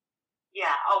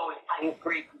 Yeah. Oh, I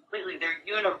agree completely. There's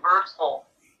universal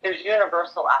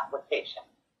application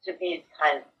to these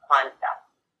kinds of concepts.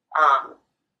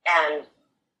 And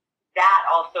that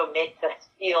also makes us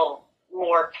feel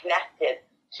more connected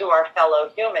to our fellow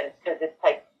humans, because it's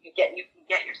like you can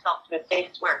get yourself to a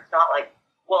space where it's not like,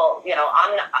 well,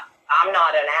 I'm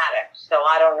not an addict, so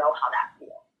I don't know how that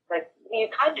feels. Like, you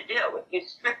kind of do. If you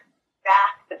strip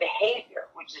back the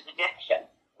behavior, which is addiction,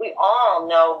 we all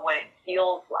know what it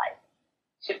feels like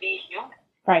to be human.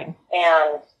 Right.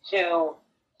 And to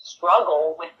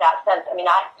struggle with that sense. I mean,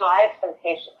 I have some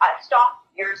patients. I stopped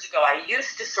years ago. I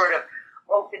used to sort of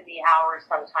open the hours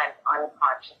sometimes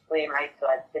unconsciously, right? So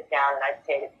I'd sit down and I'd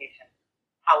say to patients,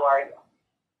 how are you?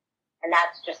 And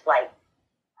that's just like,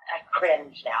 I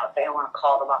cringe now, so I don't want to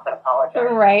call them up and apologize.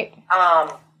 Right.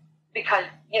 Because,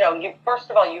 you first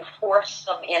of all, you force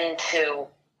them into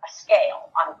a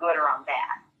scale on good or on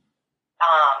bad.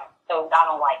 So I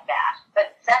don't like that.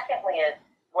 But secondly is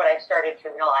what I started to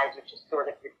realize, which is sort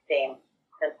of the same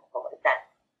principle, is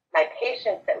that my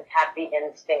patients that would have the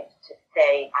instinct to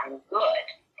say, I'm good,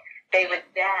 they would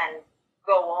then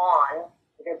go on,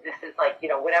 because this is like,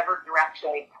 whatever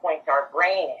direction we point our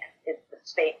brain in is the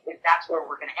space, that's where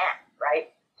we're going to end,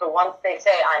 right? So once they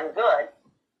say, I'm good,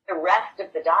 the rest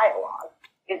of the dialogue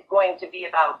is going to be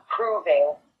about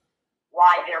proving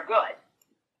why they're good.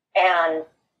 And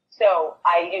so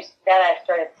I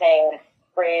started saying this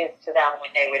phrase to them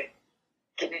when they would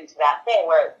get into that thing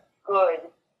where good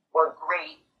or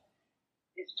great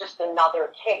is just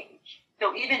another cage.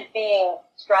 So even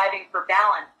striving for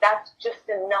balance, that's just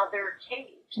another cage.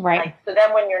 Right. Like, so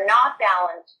then when you're not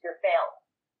balanced, you're failing.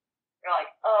 You're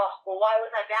like, oh, well, why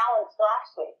was I balanced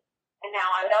last week? And now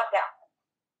I'm not balanced.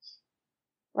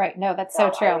 Right. No, that's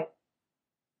so true.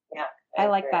 I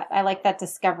like agree. that. I like that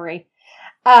discovery.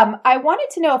 I wanted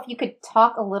to know if you could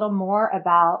talk a little more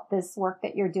about this work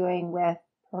that you're doing with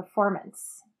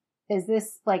performance. Is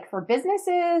this like for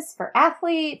businesses, for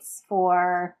athletes,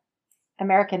 for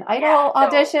American Idol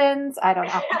auditions? I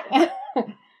don't know. I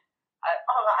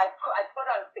put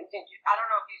on, I don't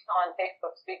know if you saw on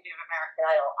Facebook, speaking of American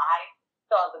Idol, I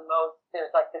saw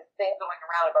there's like this thing going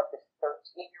around about this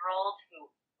 13-year-old who,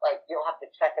 like, you'll have to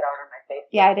check it out on my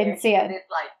Facebook. Yeah, I didn't see it.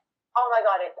 It's like, oh my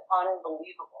God, it's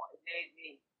unbelievable. It made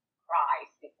me cry,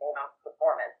 speaking about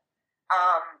performance.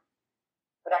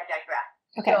 But I digress.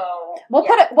 Okay. So,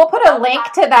 we'll put a link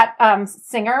to that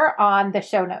singer on the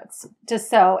show notes, just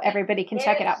so everybody can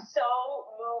check it out. It's so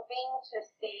moving to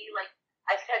see, like,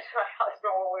 I said to my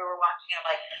husband when we were watching, I'm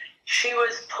like, she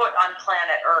was put on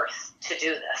planet Earth to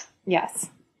do this. Yes.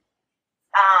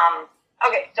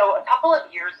 Okay, so a couple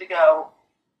of years ago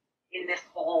in this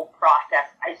whole process,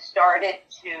 I started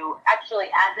to, actually,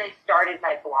 as I started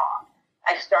my blog,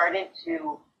 I started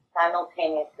to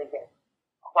simultaneously get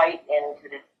quite into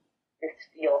this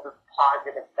field of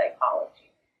positive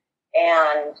psychology.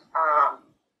 And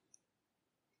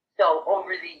so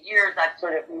over the years, I've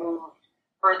sort of moved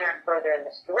further and further in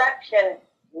this direction,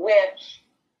 which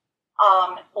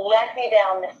led me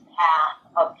down this path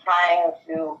of trying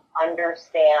to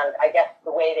understand, I guess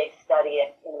the way they study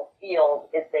it in the field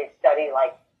is they study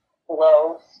like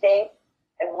flow states.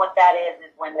 And what that is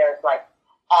when there's like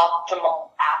optimal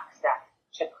access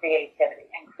to creativity.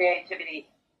 And creativity,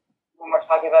 when we're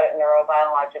talking about it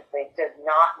neurobiologically, does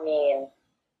not mean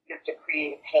you have to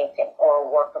create a painting or a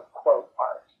work of quote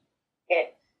art.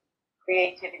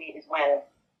 Creativity is when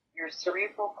your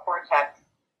cerebral cortex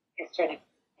is sort of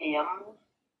dimmed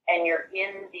and you're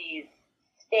in these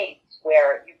states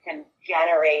where you can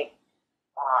generate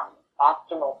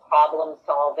optimal problem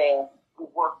solving.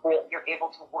 You're able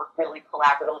to work really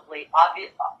collaboratively.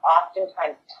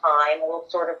 Oftentimes time will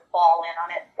sort of fall in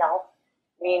on itself,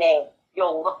 meaning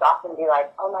you'll look up and be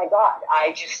like, oh my God,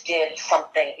 I just did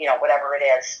something, whatever it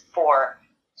is, for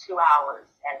 2 hours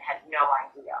and had no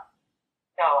idea.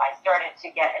 So I started to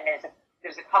get, and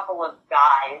there's a couple of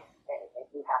guys, they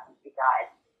do happen to be guys,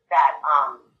 that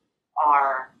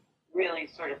are really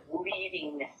sort of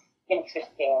leading this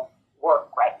interesting work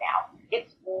right now.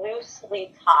 It's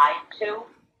loosely tied to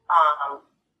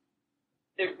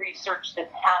the research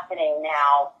that's happening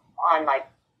now on like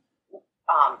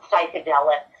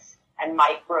psychedelics and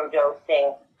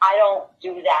microdosing. I don't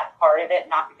do that part of it,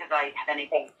 not because I have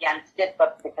anything against it,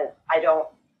 but because I don't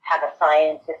have a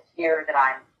scientist here that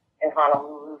I'm in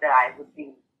Honolulu that I would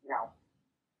be,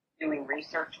 doing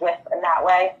research with in that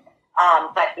way.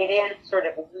 But it is sort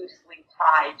of loosely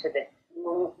tied to the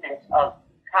movement of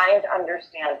trying to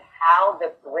understand how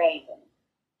the brain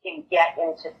can get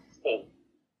into states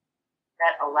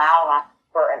that allow us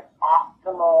for an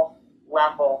optimal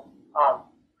level of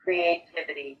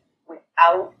creativity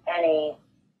without any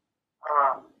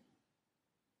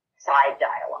side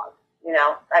dialogue.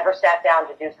 Ever sat down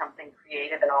to do something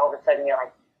creative and all of a sudden you're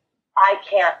like,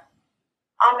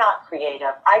 I'm not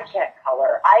creative. I can't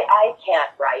color. I can't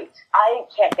write. I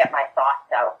can't get my thoughts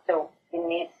out. So in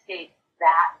these states,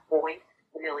 that voice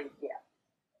really gives.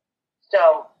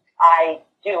 So I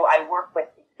work with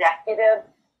executives.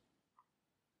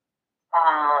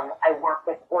 I work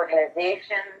with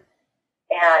organizations.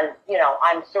 And,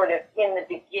 I'm sort of in the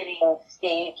beginning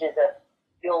stages of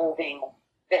building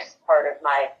this part of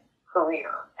my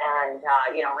career. And,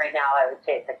 right now I would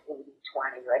say it's like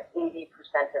 80-20, like 80%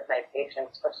 of my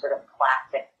patients are sort of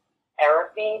classic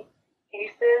therapy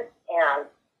cases and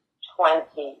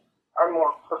 20 are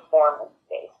more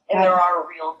performance-based. And there are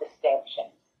real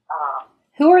distinctions.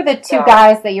 Who are the two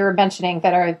guys that you were mentioning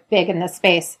that are big in this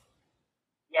space?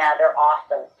 Yeah, they're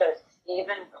awesome. So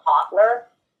Stephen Kotler,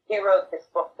 he wrote this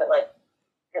book that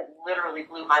it literally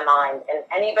blew my mind. And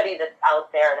anybody that's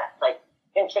out there that's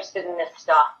interested in this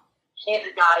stuff, he's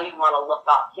a guy you want to look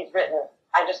up.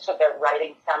 I just took a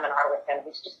writing seminar with him.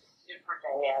 He's just a super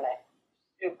dynamic,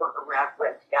 super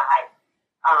irreverent guy.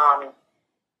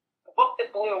 The book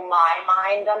that blew my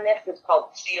mind on this is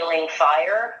called Stealing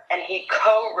Fire, and he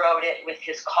co-wrote it with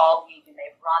his colleague, and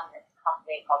they run this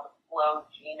company called the Flow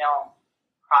Genome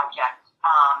Project.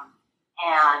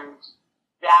 And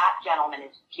that gentleman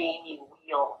is Jamie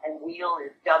Wheal, and Wheal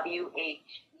is Wheal.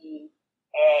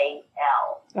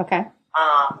 Okay.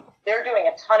 They're doing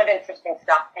a ton of interesting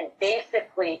stuff, and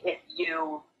basically, if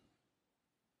you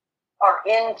are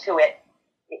into it,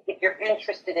 if you're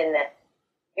interested in this,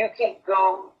 you can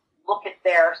go look at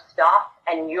their stuff,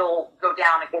 and you'll go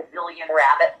down a gazillion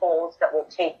rabbit holes that will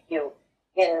take you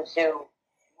into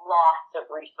lots of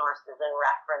resources and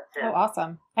references. Oh,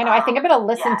 awesome. I know. I think I'm going to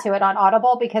listen to it on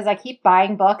Audible because I keep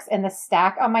buying books and the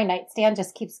stack on my nightstand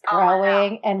just keeps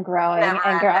growing and growing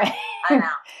and growing. I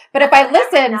know. But if I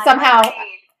listen somehow...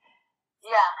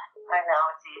 Yeah, I know.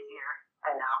 It's easier.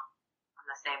 I know. I'm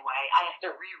the same way. I have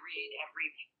to reread every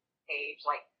page.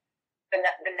 The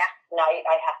next night,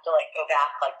 I have to go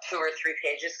back 2 or 3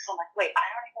 pages. So I'm like, wait, I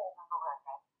don't even remember where I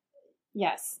read.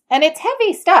 Yes. And it's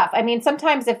heavy stuff. I mean,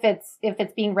 sometimes if it's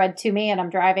being read to me and I'm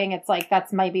driving, it's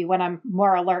that's maybe when I'm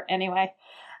more alert anyway.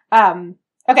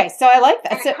 Okay, so I like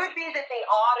that. And it could be that the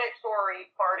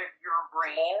auditory part of your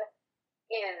brain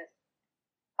is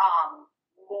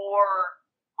more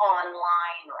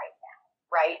online right now,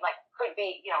 right? Could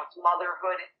be, it's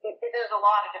motherhood. There's a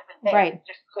lot of different things. Right. It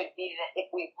just could be that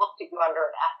if we looked at you under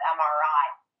an fMRI,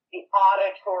 the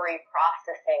auditory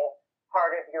processing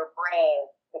part of your brain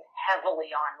is heavily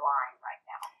online right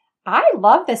now. I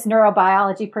love this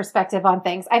neurobiology perspective on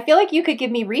things. I feel like you could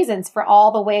give me reasons for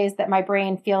all the ways that my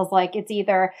brain feels like it's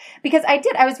either, because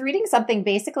I was reading something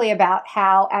basically about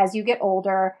how as you get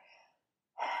older,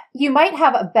 you might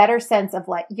have a better sense of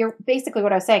like, you're basically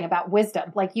what I was saying about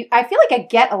wisdom. Like I feel like I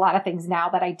get a lot of things now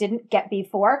that I didn't get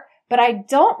before, but I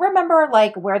don't remember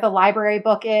like where the library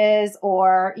book is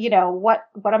or, what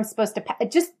I'm supposed to,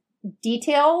 just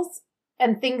details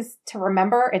and things to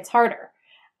remember. It's harder.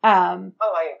 I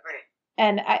agree.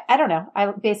 And I don't know.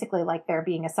 I basically like there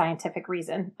being a scientific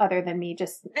reason other than me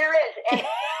just. There is. And,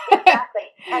 exactly.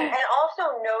 and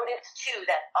also notice too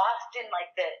that often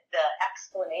like the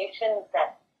explanations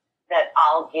that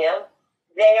I'll give,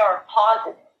 they are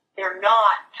positive. They're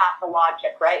not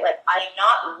pathologic, right? Like I'm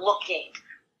not looking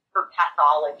for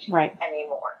pathology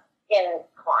anymore in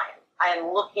clients.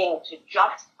 I'm looking to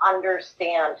just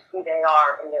understand who they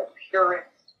are in their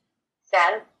purest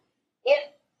sense. If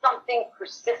something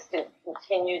persistent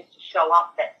continues to show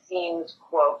up that seems,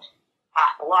 quote,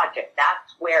 pathologic,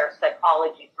 that's where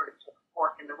psychology sort of took a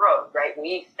fork in the road, right?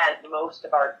 We spent most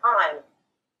of our time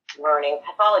learning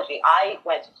pathology. I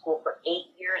went to school for 8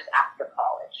 years after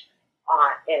college,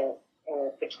 in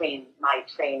between my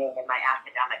training and my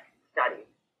academic studies.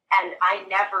 And I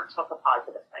never took a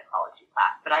positive psychology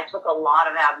class, but I took a lot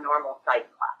of abnormal psych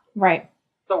classes. Right.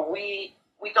 So we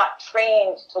got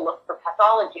trained to look for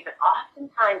pathology, but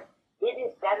oftentimes it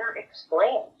is better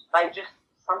explained by just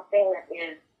something that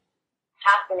is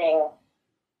happening.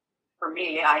 For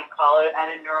me, I call it at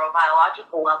a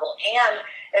neurobiological level, and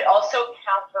it also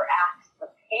counteracts the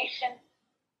patient's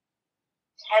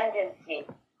tendency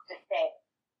to think,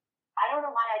 I don't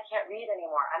know why I can't read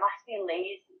anymore. I must be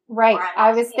lazy. Right.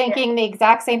 I was thinking the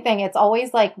exact same thing. It's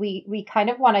always like we kind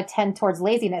of want to tend towards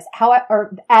laziness,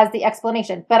 or as the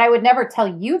explanation. But I would never tell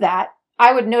you that.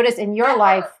 I would notice in your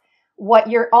life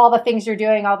all the things you're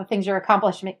doing, all the things you're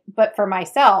accomplishing. But for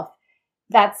myself,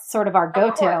 that's sort of our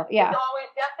go-to. Yeah. It's always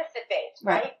deficit-based,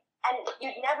 right? And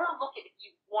you'd never look at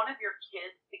if one of your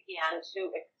kids began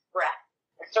to express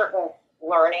a certain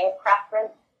learning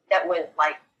preference that was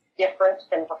like different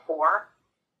than before.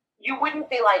 You wouldn't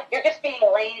be like, you're just being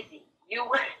lazy. You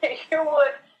would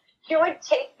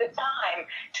take the time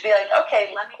to be like,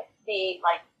 okay, let's see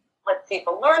if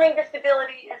a learning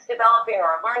disability is developing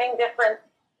or a learning difference,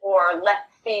 or let's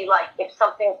see if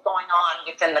something's going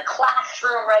on within the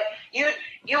classroom, right?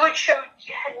 You would show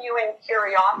genuine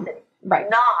curiosity,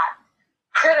 not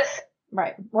criticism.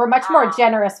 Right. We're much more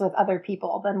generous with other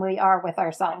people than we are with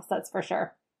ourselves. That's for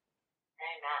sure.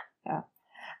 Amen. Yeah.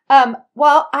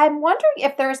 Well, I'm wondering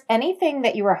if there's anything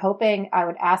that you were hoping I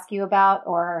would ask you about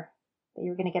or that you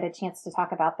were going to get a chance to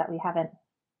talk about that we haven't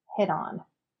hit on.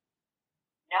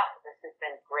 No, this has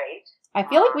been great. I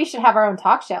feel like we should have our own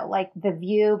talk show, like The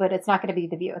View, but it's not going to be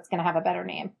The View. It's going to have a better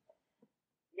name.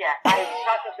 Yeah, I was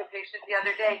talking to a patient the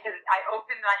other day because I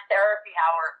opened my therapy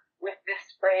hour with this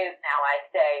phrase now. I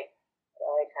say,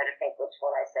 I try to think which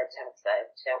one I said to him.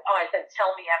 I said,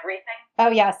 tell me everything. Oh,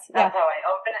 yes. That's how I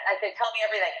open it. I said, tell me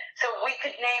everything. So we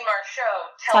could name our show,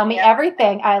 Tell Me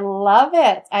Everything. I love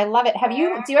it. I love it.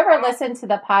 Do you ever listen to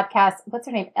the podcast? What's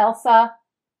her name? Elsa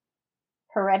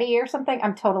Peretti or something?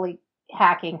 I'm totally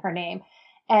hacking her name.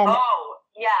 And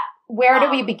yeah. Where do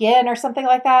we begin or something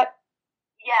like that?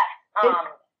 Yes.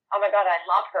 Oh my God, I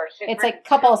love her. It's like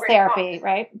couples therapy,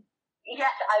 right?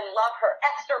 Yes, I love her.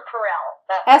 Esther Perel.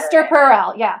 Esther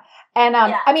Perel, yeah. And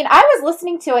I mean, I was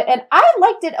listening to it and I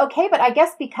liked it okay, but I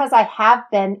guess because I have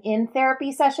been in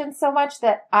therapy sessions so much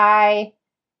that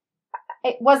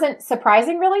it wasn't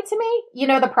surprising really to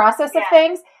me, the process of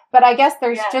things. But I guess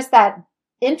there's just that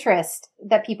interest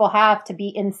that people have to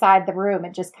be inside the room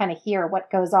and just kind of hear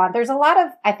what goes on. There's a lot of,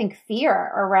 I think, fear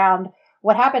around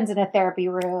what happens in a therapy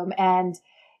room and,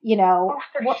 sure.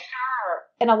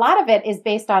 And a lot of it is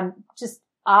based on just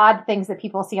odd things that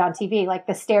people see on TV, like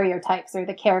the stereotypes or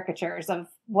the caricatures of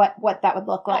what that would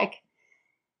look like.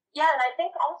 Yeah, and I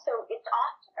think also it's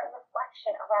often a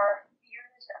reflection of our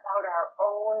fears about our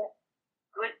own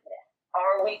goodness.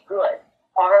 Are we good?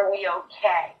 Are we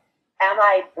okay? Am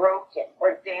I broken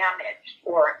or damaged?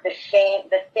 Or the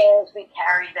things we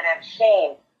carry that have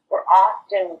shame? We're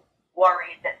often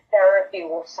worried that therapy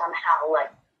will somehow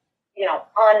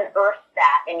unearth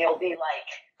that and you'll be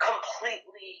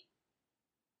completely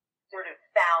sort of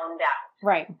found out.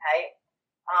 Right. Right?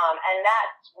 And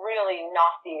that's really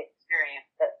not the experience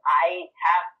that I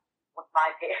have with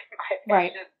my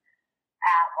patients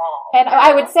at all. And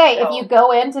I would say if you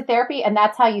go into therapy and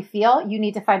that's how you feel, you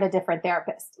need to find a different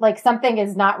therapist. Something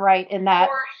is not right in that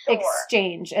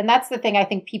exchange. And that's the thing I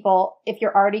think people, if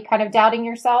you're already kind of doubting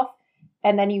yourself,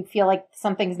 and then you feel like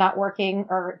something's not working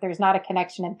or there's not a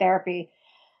connection in therapy,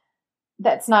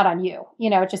 that's not on you.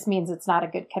 It just means it's not a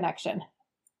good connection.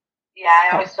 Yeah,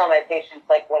 I always tell my patients,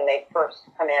 like when they first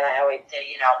come in, I always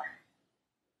say,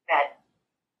 that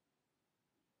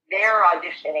they're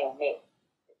auditioning me.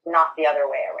 It's not the other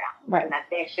way around. Right. And that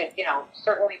they should,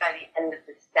 certainly by the end of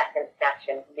the second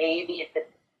session, maybe if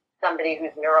it's somebody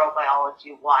whose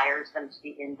neurobiology wires them to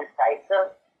be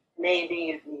indecisive, maybe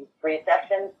you need 3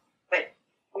 sessions, but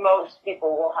most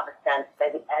people will have a sense by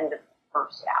the end of the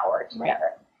first hour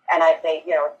together. Right. And I say,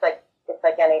 it's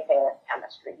like anything with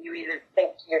chemistry. You either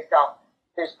think to yourself,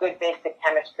 there's good basic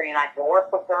chemistry and I can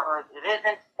work with her, or if it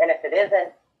isn't, and if it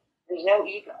isn't, there's no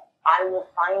ego. I will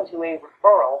find you a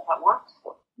referral that works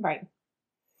for you. Right.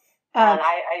 And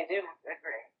I do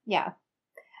agree. Yeah.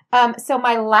 So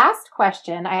my last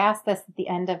question, I ask this at the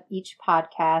end of each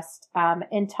podcast,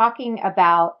 in talking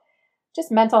about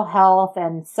just mental health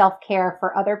and self-care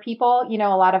for other people. A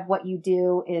lot of what you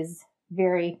do is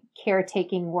very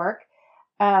caretaking work.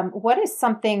 What is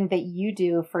something that you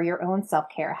do for your own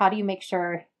self-care? How do you make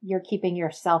sure you're keeping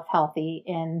yourself healthy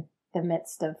in the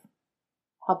midst of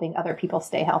helping other people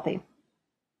stay healthy?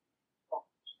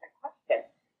 That's a good question.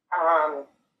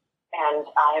 And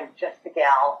I am just the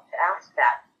gal to ask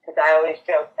that, because I always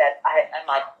joke that I'm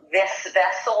like, this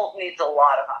vessel needs a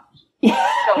lot of oxygen.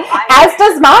 So as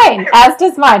does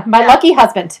mine. My lucky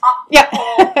husband. Yeah. A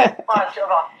whole bunch of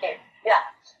oxygen. Yeah.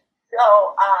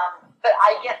 So, but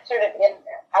I get sort of in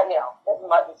there,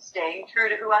 staying true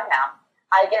to who I am.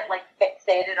 I get like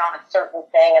fixated on a certain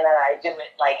thing, and then I do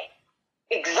it like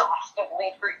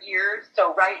exhaustively for years.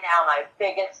 So right now, my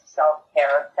biggest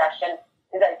self-care obsession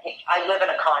is I live in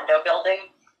a condo building,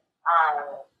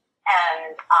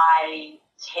 and I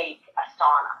take a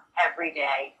sauna every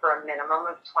day for a minimum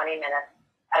of 20 minutes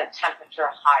at a temperature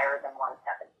higher than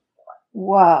 174.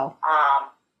 Wow.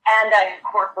 And I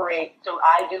incorporate, so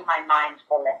I do my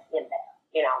mindfulness in there.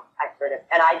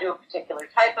 And I do a particular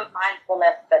type of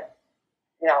mindfulness, but,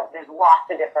 there's lots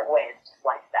of different ways to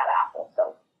slice that apple.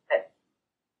 So that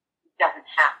doesn't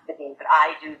have to be, but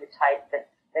I do the type that's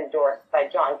endorsed by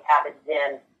John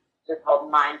Kabat-Zinn, which is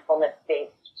called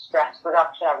mindfulness-based stress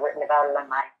reduction. I've written about it on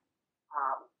my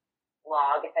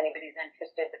blog if anybody's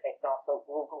interested, but they can also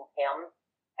Google him.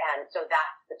 And so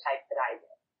that's the type that I do.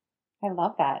 I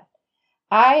love that.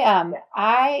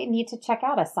 I need to check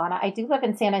out a sauna. I do live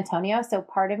in San Antonio, so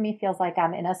part of me feels like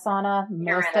I'm in a sauna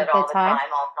most of the time.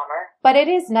 All summer. But it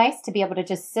is nice to be able to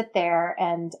just sit there.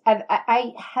 And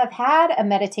I have had a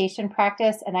meditation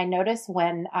practice, and I notice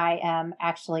when I am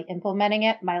actually implementing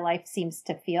it, my life seems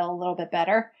to feel a little bit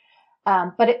better.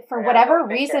 But for whatever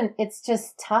reason, it's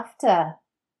just tough to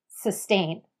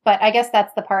sustain. But I guess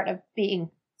that's the part of being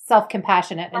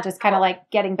self-compassionate and just kind of like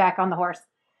getting back on the horse.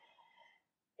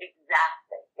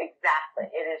 Exactly.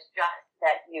 It is just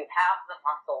that you have the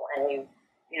muscle, and you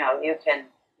can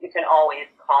always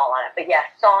call on it. But yeah,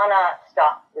 sauna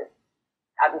stuff is,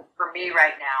 for me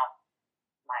right now,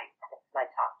 my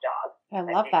top dog. I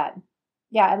love that.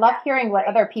 Yeah, I love hearing what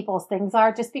other people's things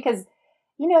are, just because,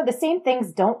 the same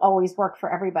things don't always work for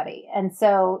everybody. And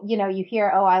so, you hear,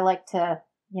 I like to,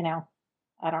 I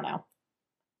don't know,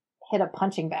 hit a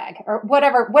punching bag or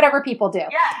whatever people do.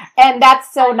 Yes. And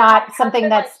that's not something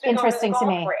that's interesting to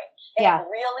me. It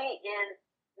really is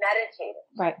meditative.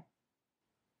 Right.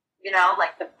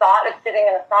 Like the thought of sitting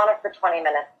in a sauna for 20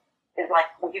 minutes is like,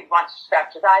 he wants to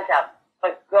scratch his eyes out.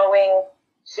 But going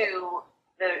to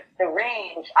the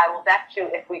range, I will bet you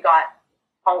if we got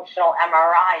functional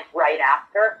MRIs right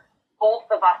after, both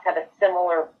of us have a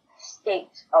similar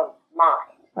state of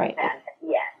mind. Right. Then at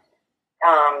the end.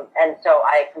 And so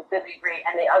I completely agree.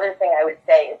 And the other thing I would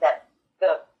say is that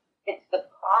it's the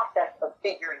process of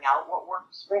figuring out what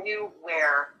works for you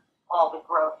where all the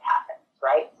growth happens,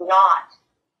 right? It's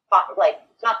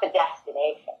not the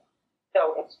destination.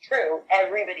 So it's true,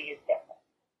 everybody is different.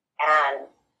 And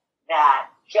that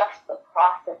just the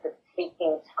process of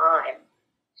taking time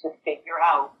to figure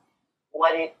out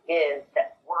what it is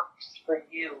that works for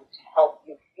you to help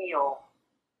you feel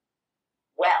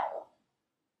well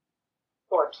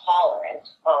or tolerant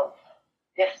of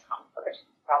discomfort,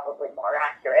 probably more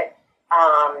accurate,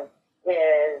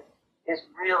 is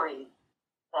really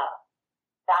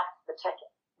that's the ticket.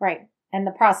 Right. And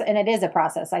the process, and it is a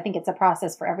process. I think it's a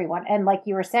process for everyone. And like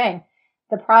you were saying,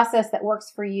 the process that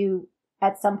works for you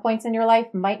at some points in your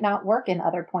life might not work in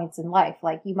other points in life.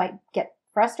 Like you might get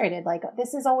frustrated, like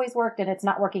this has always worked and it's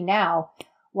not working now.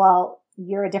 Well,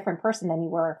 you're a different person than you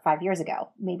were 5 years ago.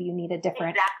 Maybe you need a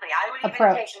different Exactly. I would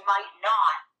approach. Even take might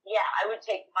not. Yeah, I would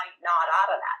take might not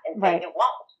out of that and say it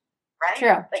won't. Right?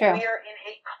 True. We are in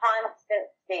a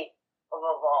constant state of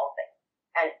evolving.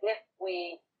 And if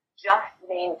we just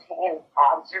maintain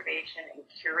observation and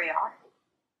curiosity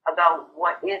about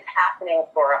what is happening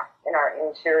for us in our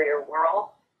interior world,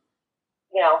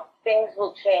 things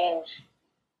will change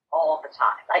all the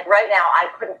time. Like right now, I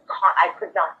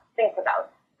could not think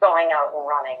about going out and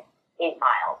running 8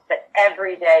 miles, but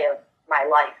every day of my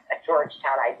life at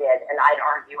Georgetown I did, and I'd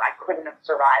argue I couldn't have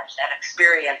survived that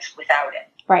experience without it.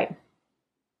 Right.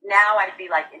 Now I'd be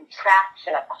like in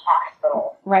traction at the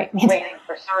hospital, right, waiting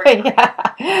for surgery.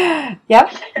 Yeah.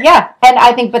 Yep. Yeah. And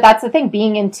I think, but that's the thing,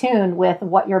 being in tune with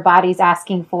what your body's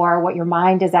asking for, what your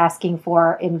mind is asking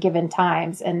for in given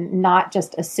times, and not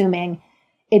just assuming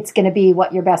it's going to be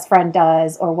what your best friend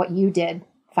does or what you did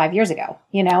 5 years ago.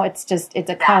 It's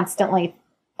a constantly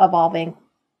evolving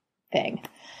thing.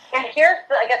 And here's,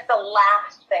 I guess, the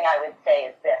last thing I would say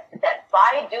is this, that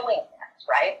by doing this,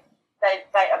 right,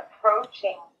 by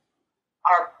approaching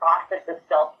our process of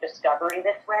self-discovery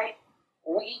this way,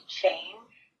 we change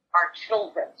our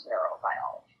children's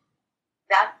neurobiology.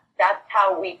 That's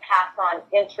how we pass on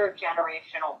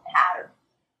intergenerational patterns,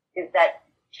 is that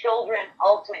children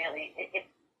ultimately,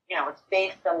 it's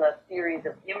based on the theories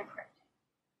of imprinting.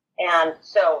 And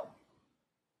so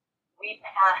we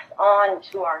pass on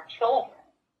to our children,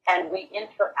 and we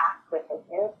interact with and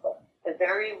influence the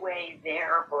very way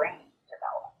their brain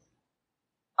develops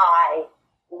by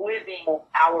living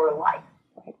our life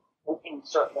in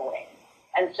certain ways.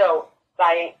 And so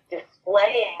by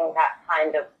displaying that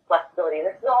kind of flexibility,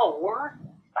 this is all words,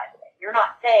 by the way. You're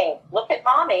not saying, look at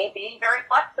mommy being very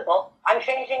flexible. I'm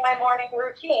changing my morning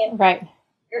routine. Right.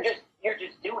 You're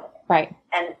just doing it. Right.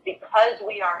 And because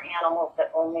we are animals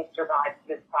that only survive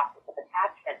through the process of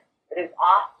attachment, it is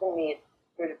often these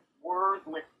sort of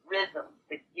wordless rhythms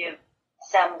that give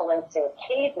semblance and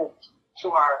cadence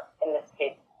to our, in this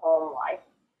case, home life,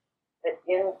 that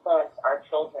influence our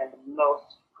children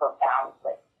most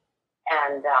profoundly.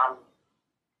 And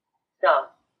so,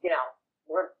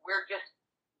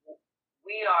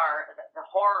 we are the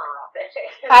horror of it.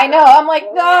 I know. I'm like,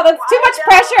 no, that's too much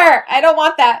pressure. I don't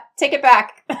want that. Take it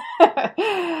back.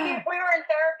 If we were in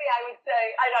therapy, I would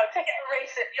say,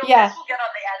 erase it. You'll get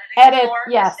on the editing floor.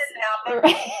 Yes. This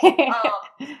didn't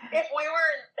happen. If we were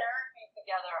in therapy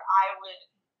together, I would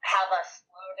have us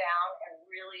slow down and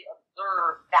really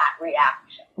observe that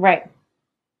reaction. Right.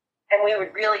 And we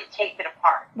would really take it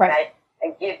apart, right?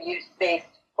 And give you space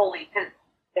fully, because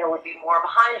there would be more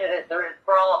behind it as there is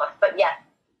for all of us. But yes,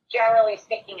 generally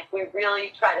speaking, if we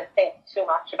really try to think too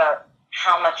much about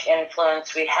how much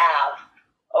influence we have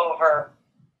over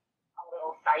a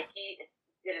little psyche,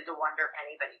 it is a wonder if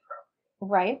anybody grows.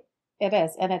 Right. It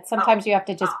is. And it's sometimes you have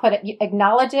to just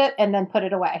acknowledge it and then put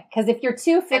it away. Because if you're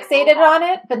too fixated on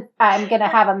it, then I'm going to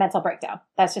have a mental breakdown.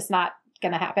 That's just not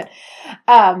going to happen.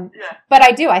 But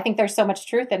I think there's so much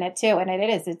truth in it too. And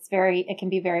it can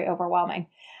be very overwhelming.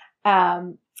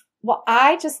 Well,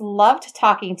 I just loved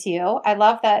talking to you. I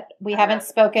love that we haven't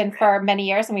spoken for many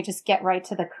years and we just get right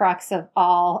to the crux of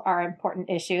all our important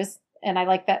issues. And I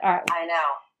like that I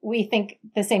know. We think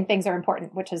the same things are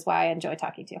important, which is why I enjoy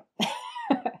talking to you.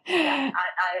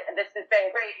 This has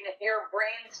been great. And if your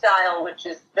brain style, which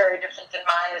is very different than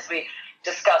mine, as we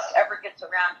discussed, ever gets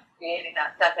around to creating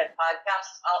that second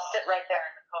podcast, I'll sit right there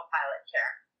in the co-pilot chair.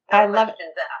 I love it.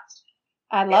 Asked.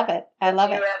 I love it. I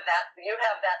love it. You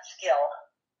have that skill.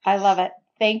 I love it.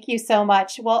 Thank you so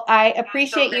much. Well, I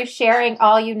appreciate you sharing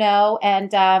all you know,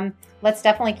 and let's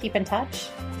definitely keep in touch.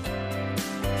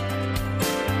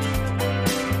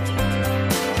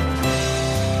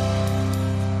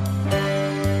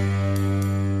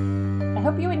 I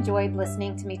hope you enjoyed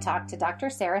listening to me talk to Dr.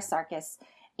 Sarah Sarkis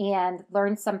and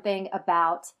learn something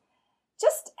about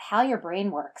just how your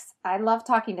brain works. I love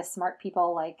talking to smart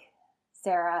people like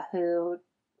Sarah who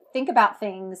think about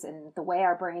things and the way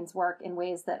our brains work in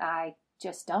ways that I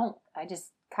just don't. I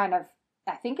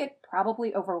think it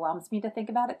probably overwhelms me to think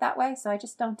about it that way, so I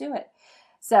just don't do it.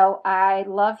 So I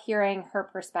love hearing her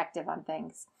perspective on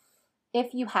things.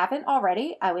 If you haven't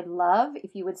already, I would love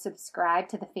if you would subscribe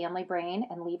to The Family Brain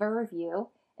and leave a review.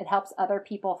 It helps other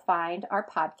people find our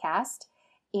podcast.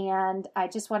 And I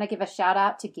just want to give a shout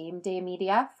out to Game Day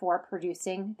Media for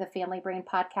producing the Family Brain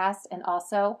podcast, and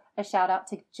also a shout out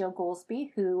to Jill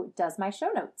Goolsby, who does my show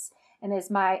notes and is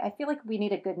I feel like we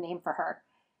need a good name for her.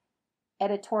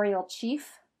 Editorial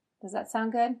chief. Does that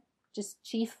sound good? Just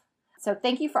chief. So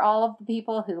thank you for all of the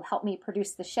people who helped me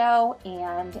produce the show,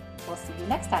 and we'll see you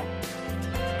next time.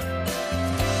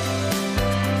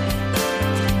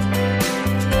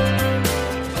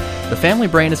 The Family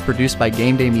Brain is produced by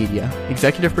Game Day Media.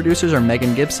 Executive producers are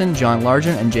Megan Gibson, John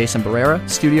Largent, and Jason Barrera.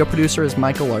 Studio producer is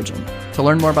Michael Largent. To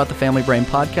learn more about the Family Brain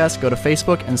podcast, go to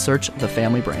Facebook and search The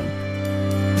Family Brain.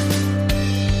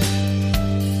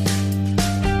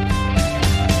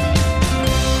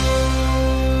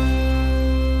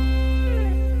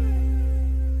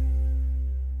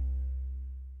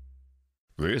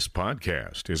 This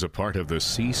podcast is a part of the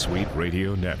C-Suite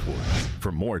Radio Network.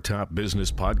 For more top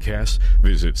business podcasts,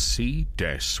 visit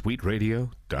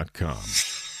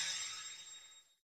c-suiteradio.com.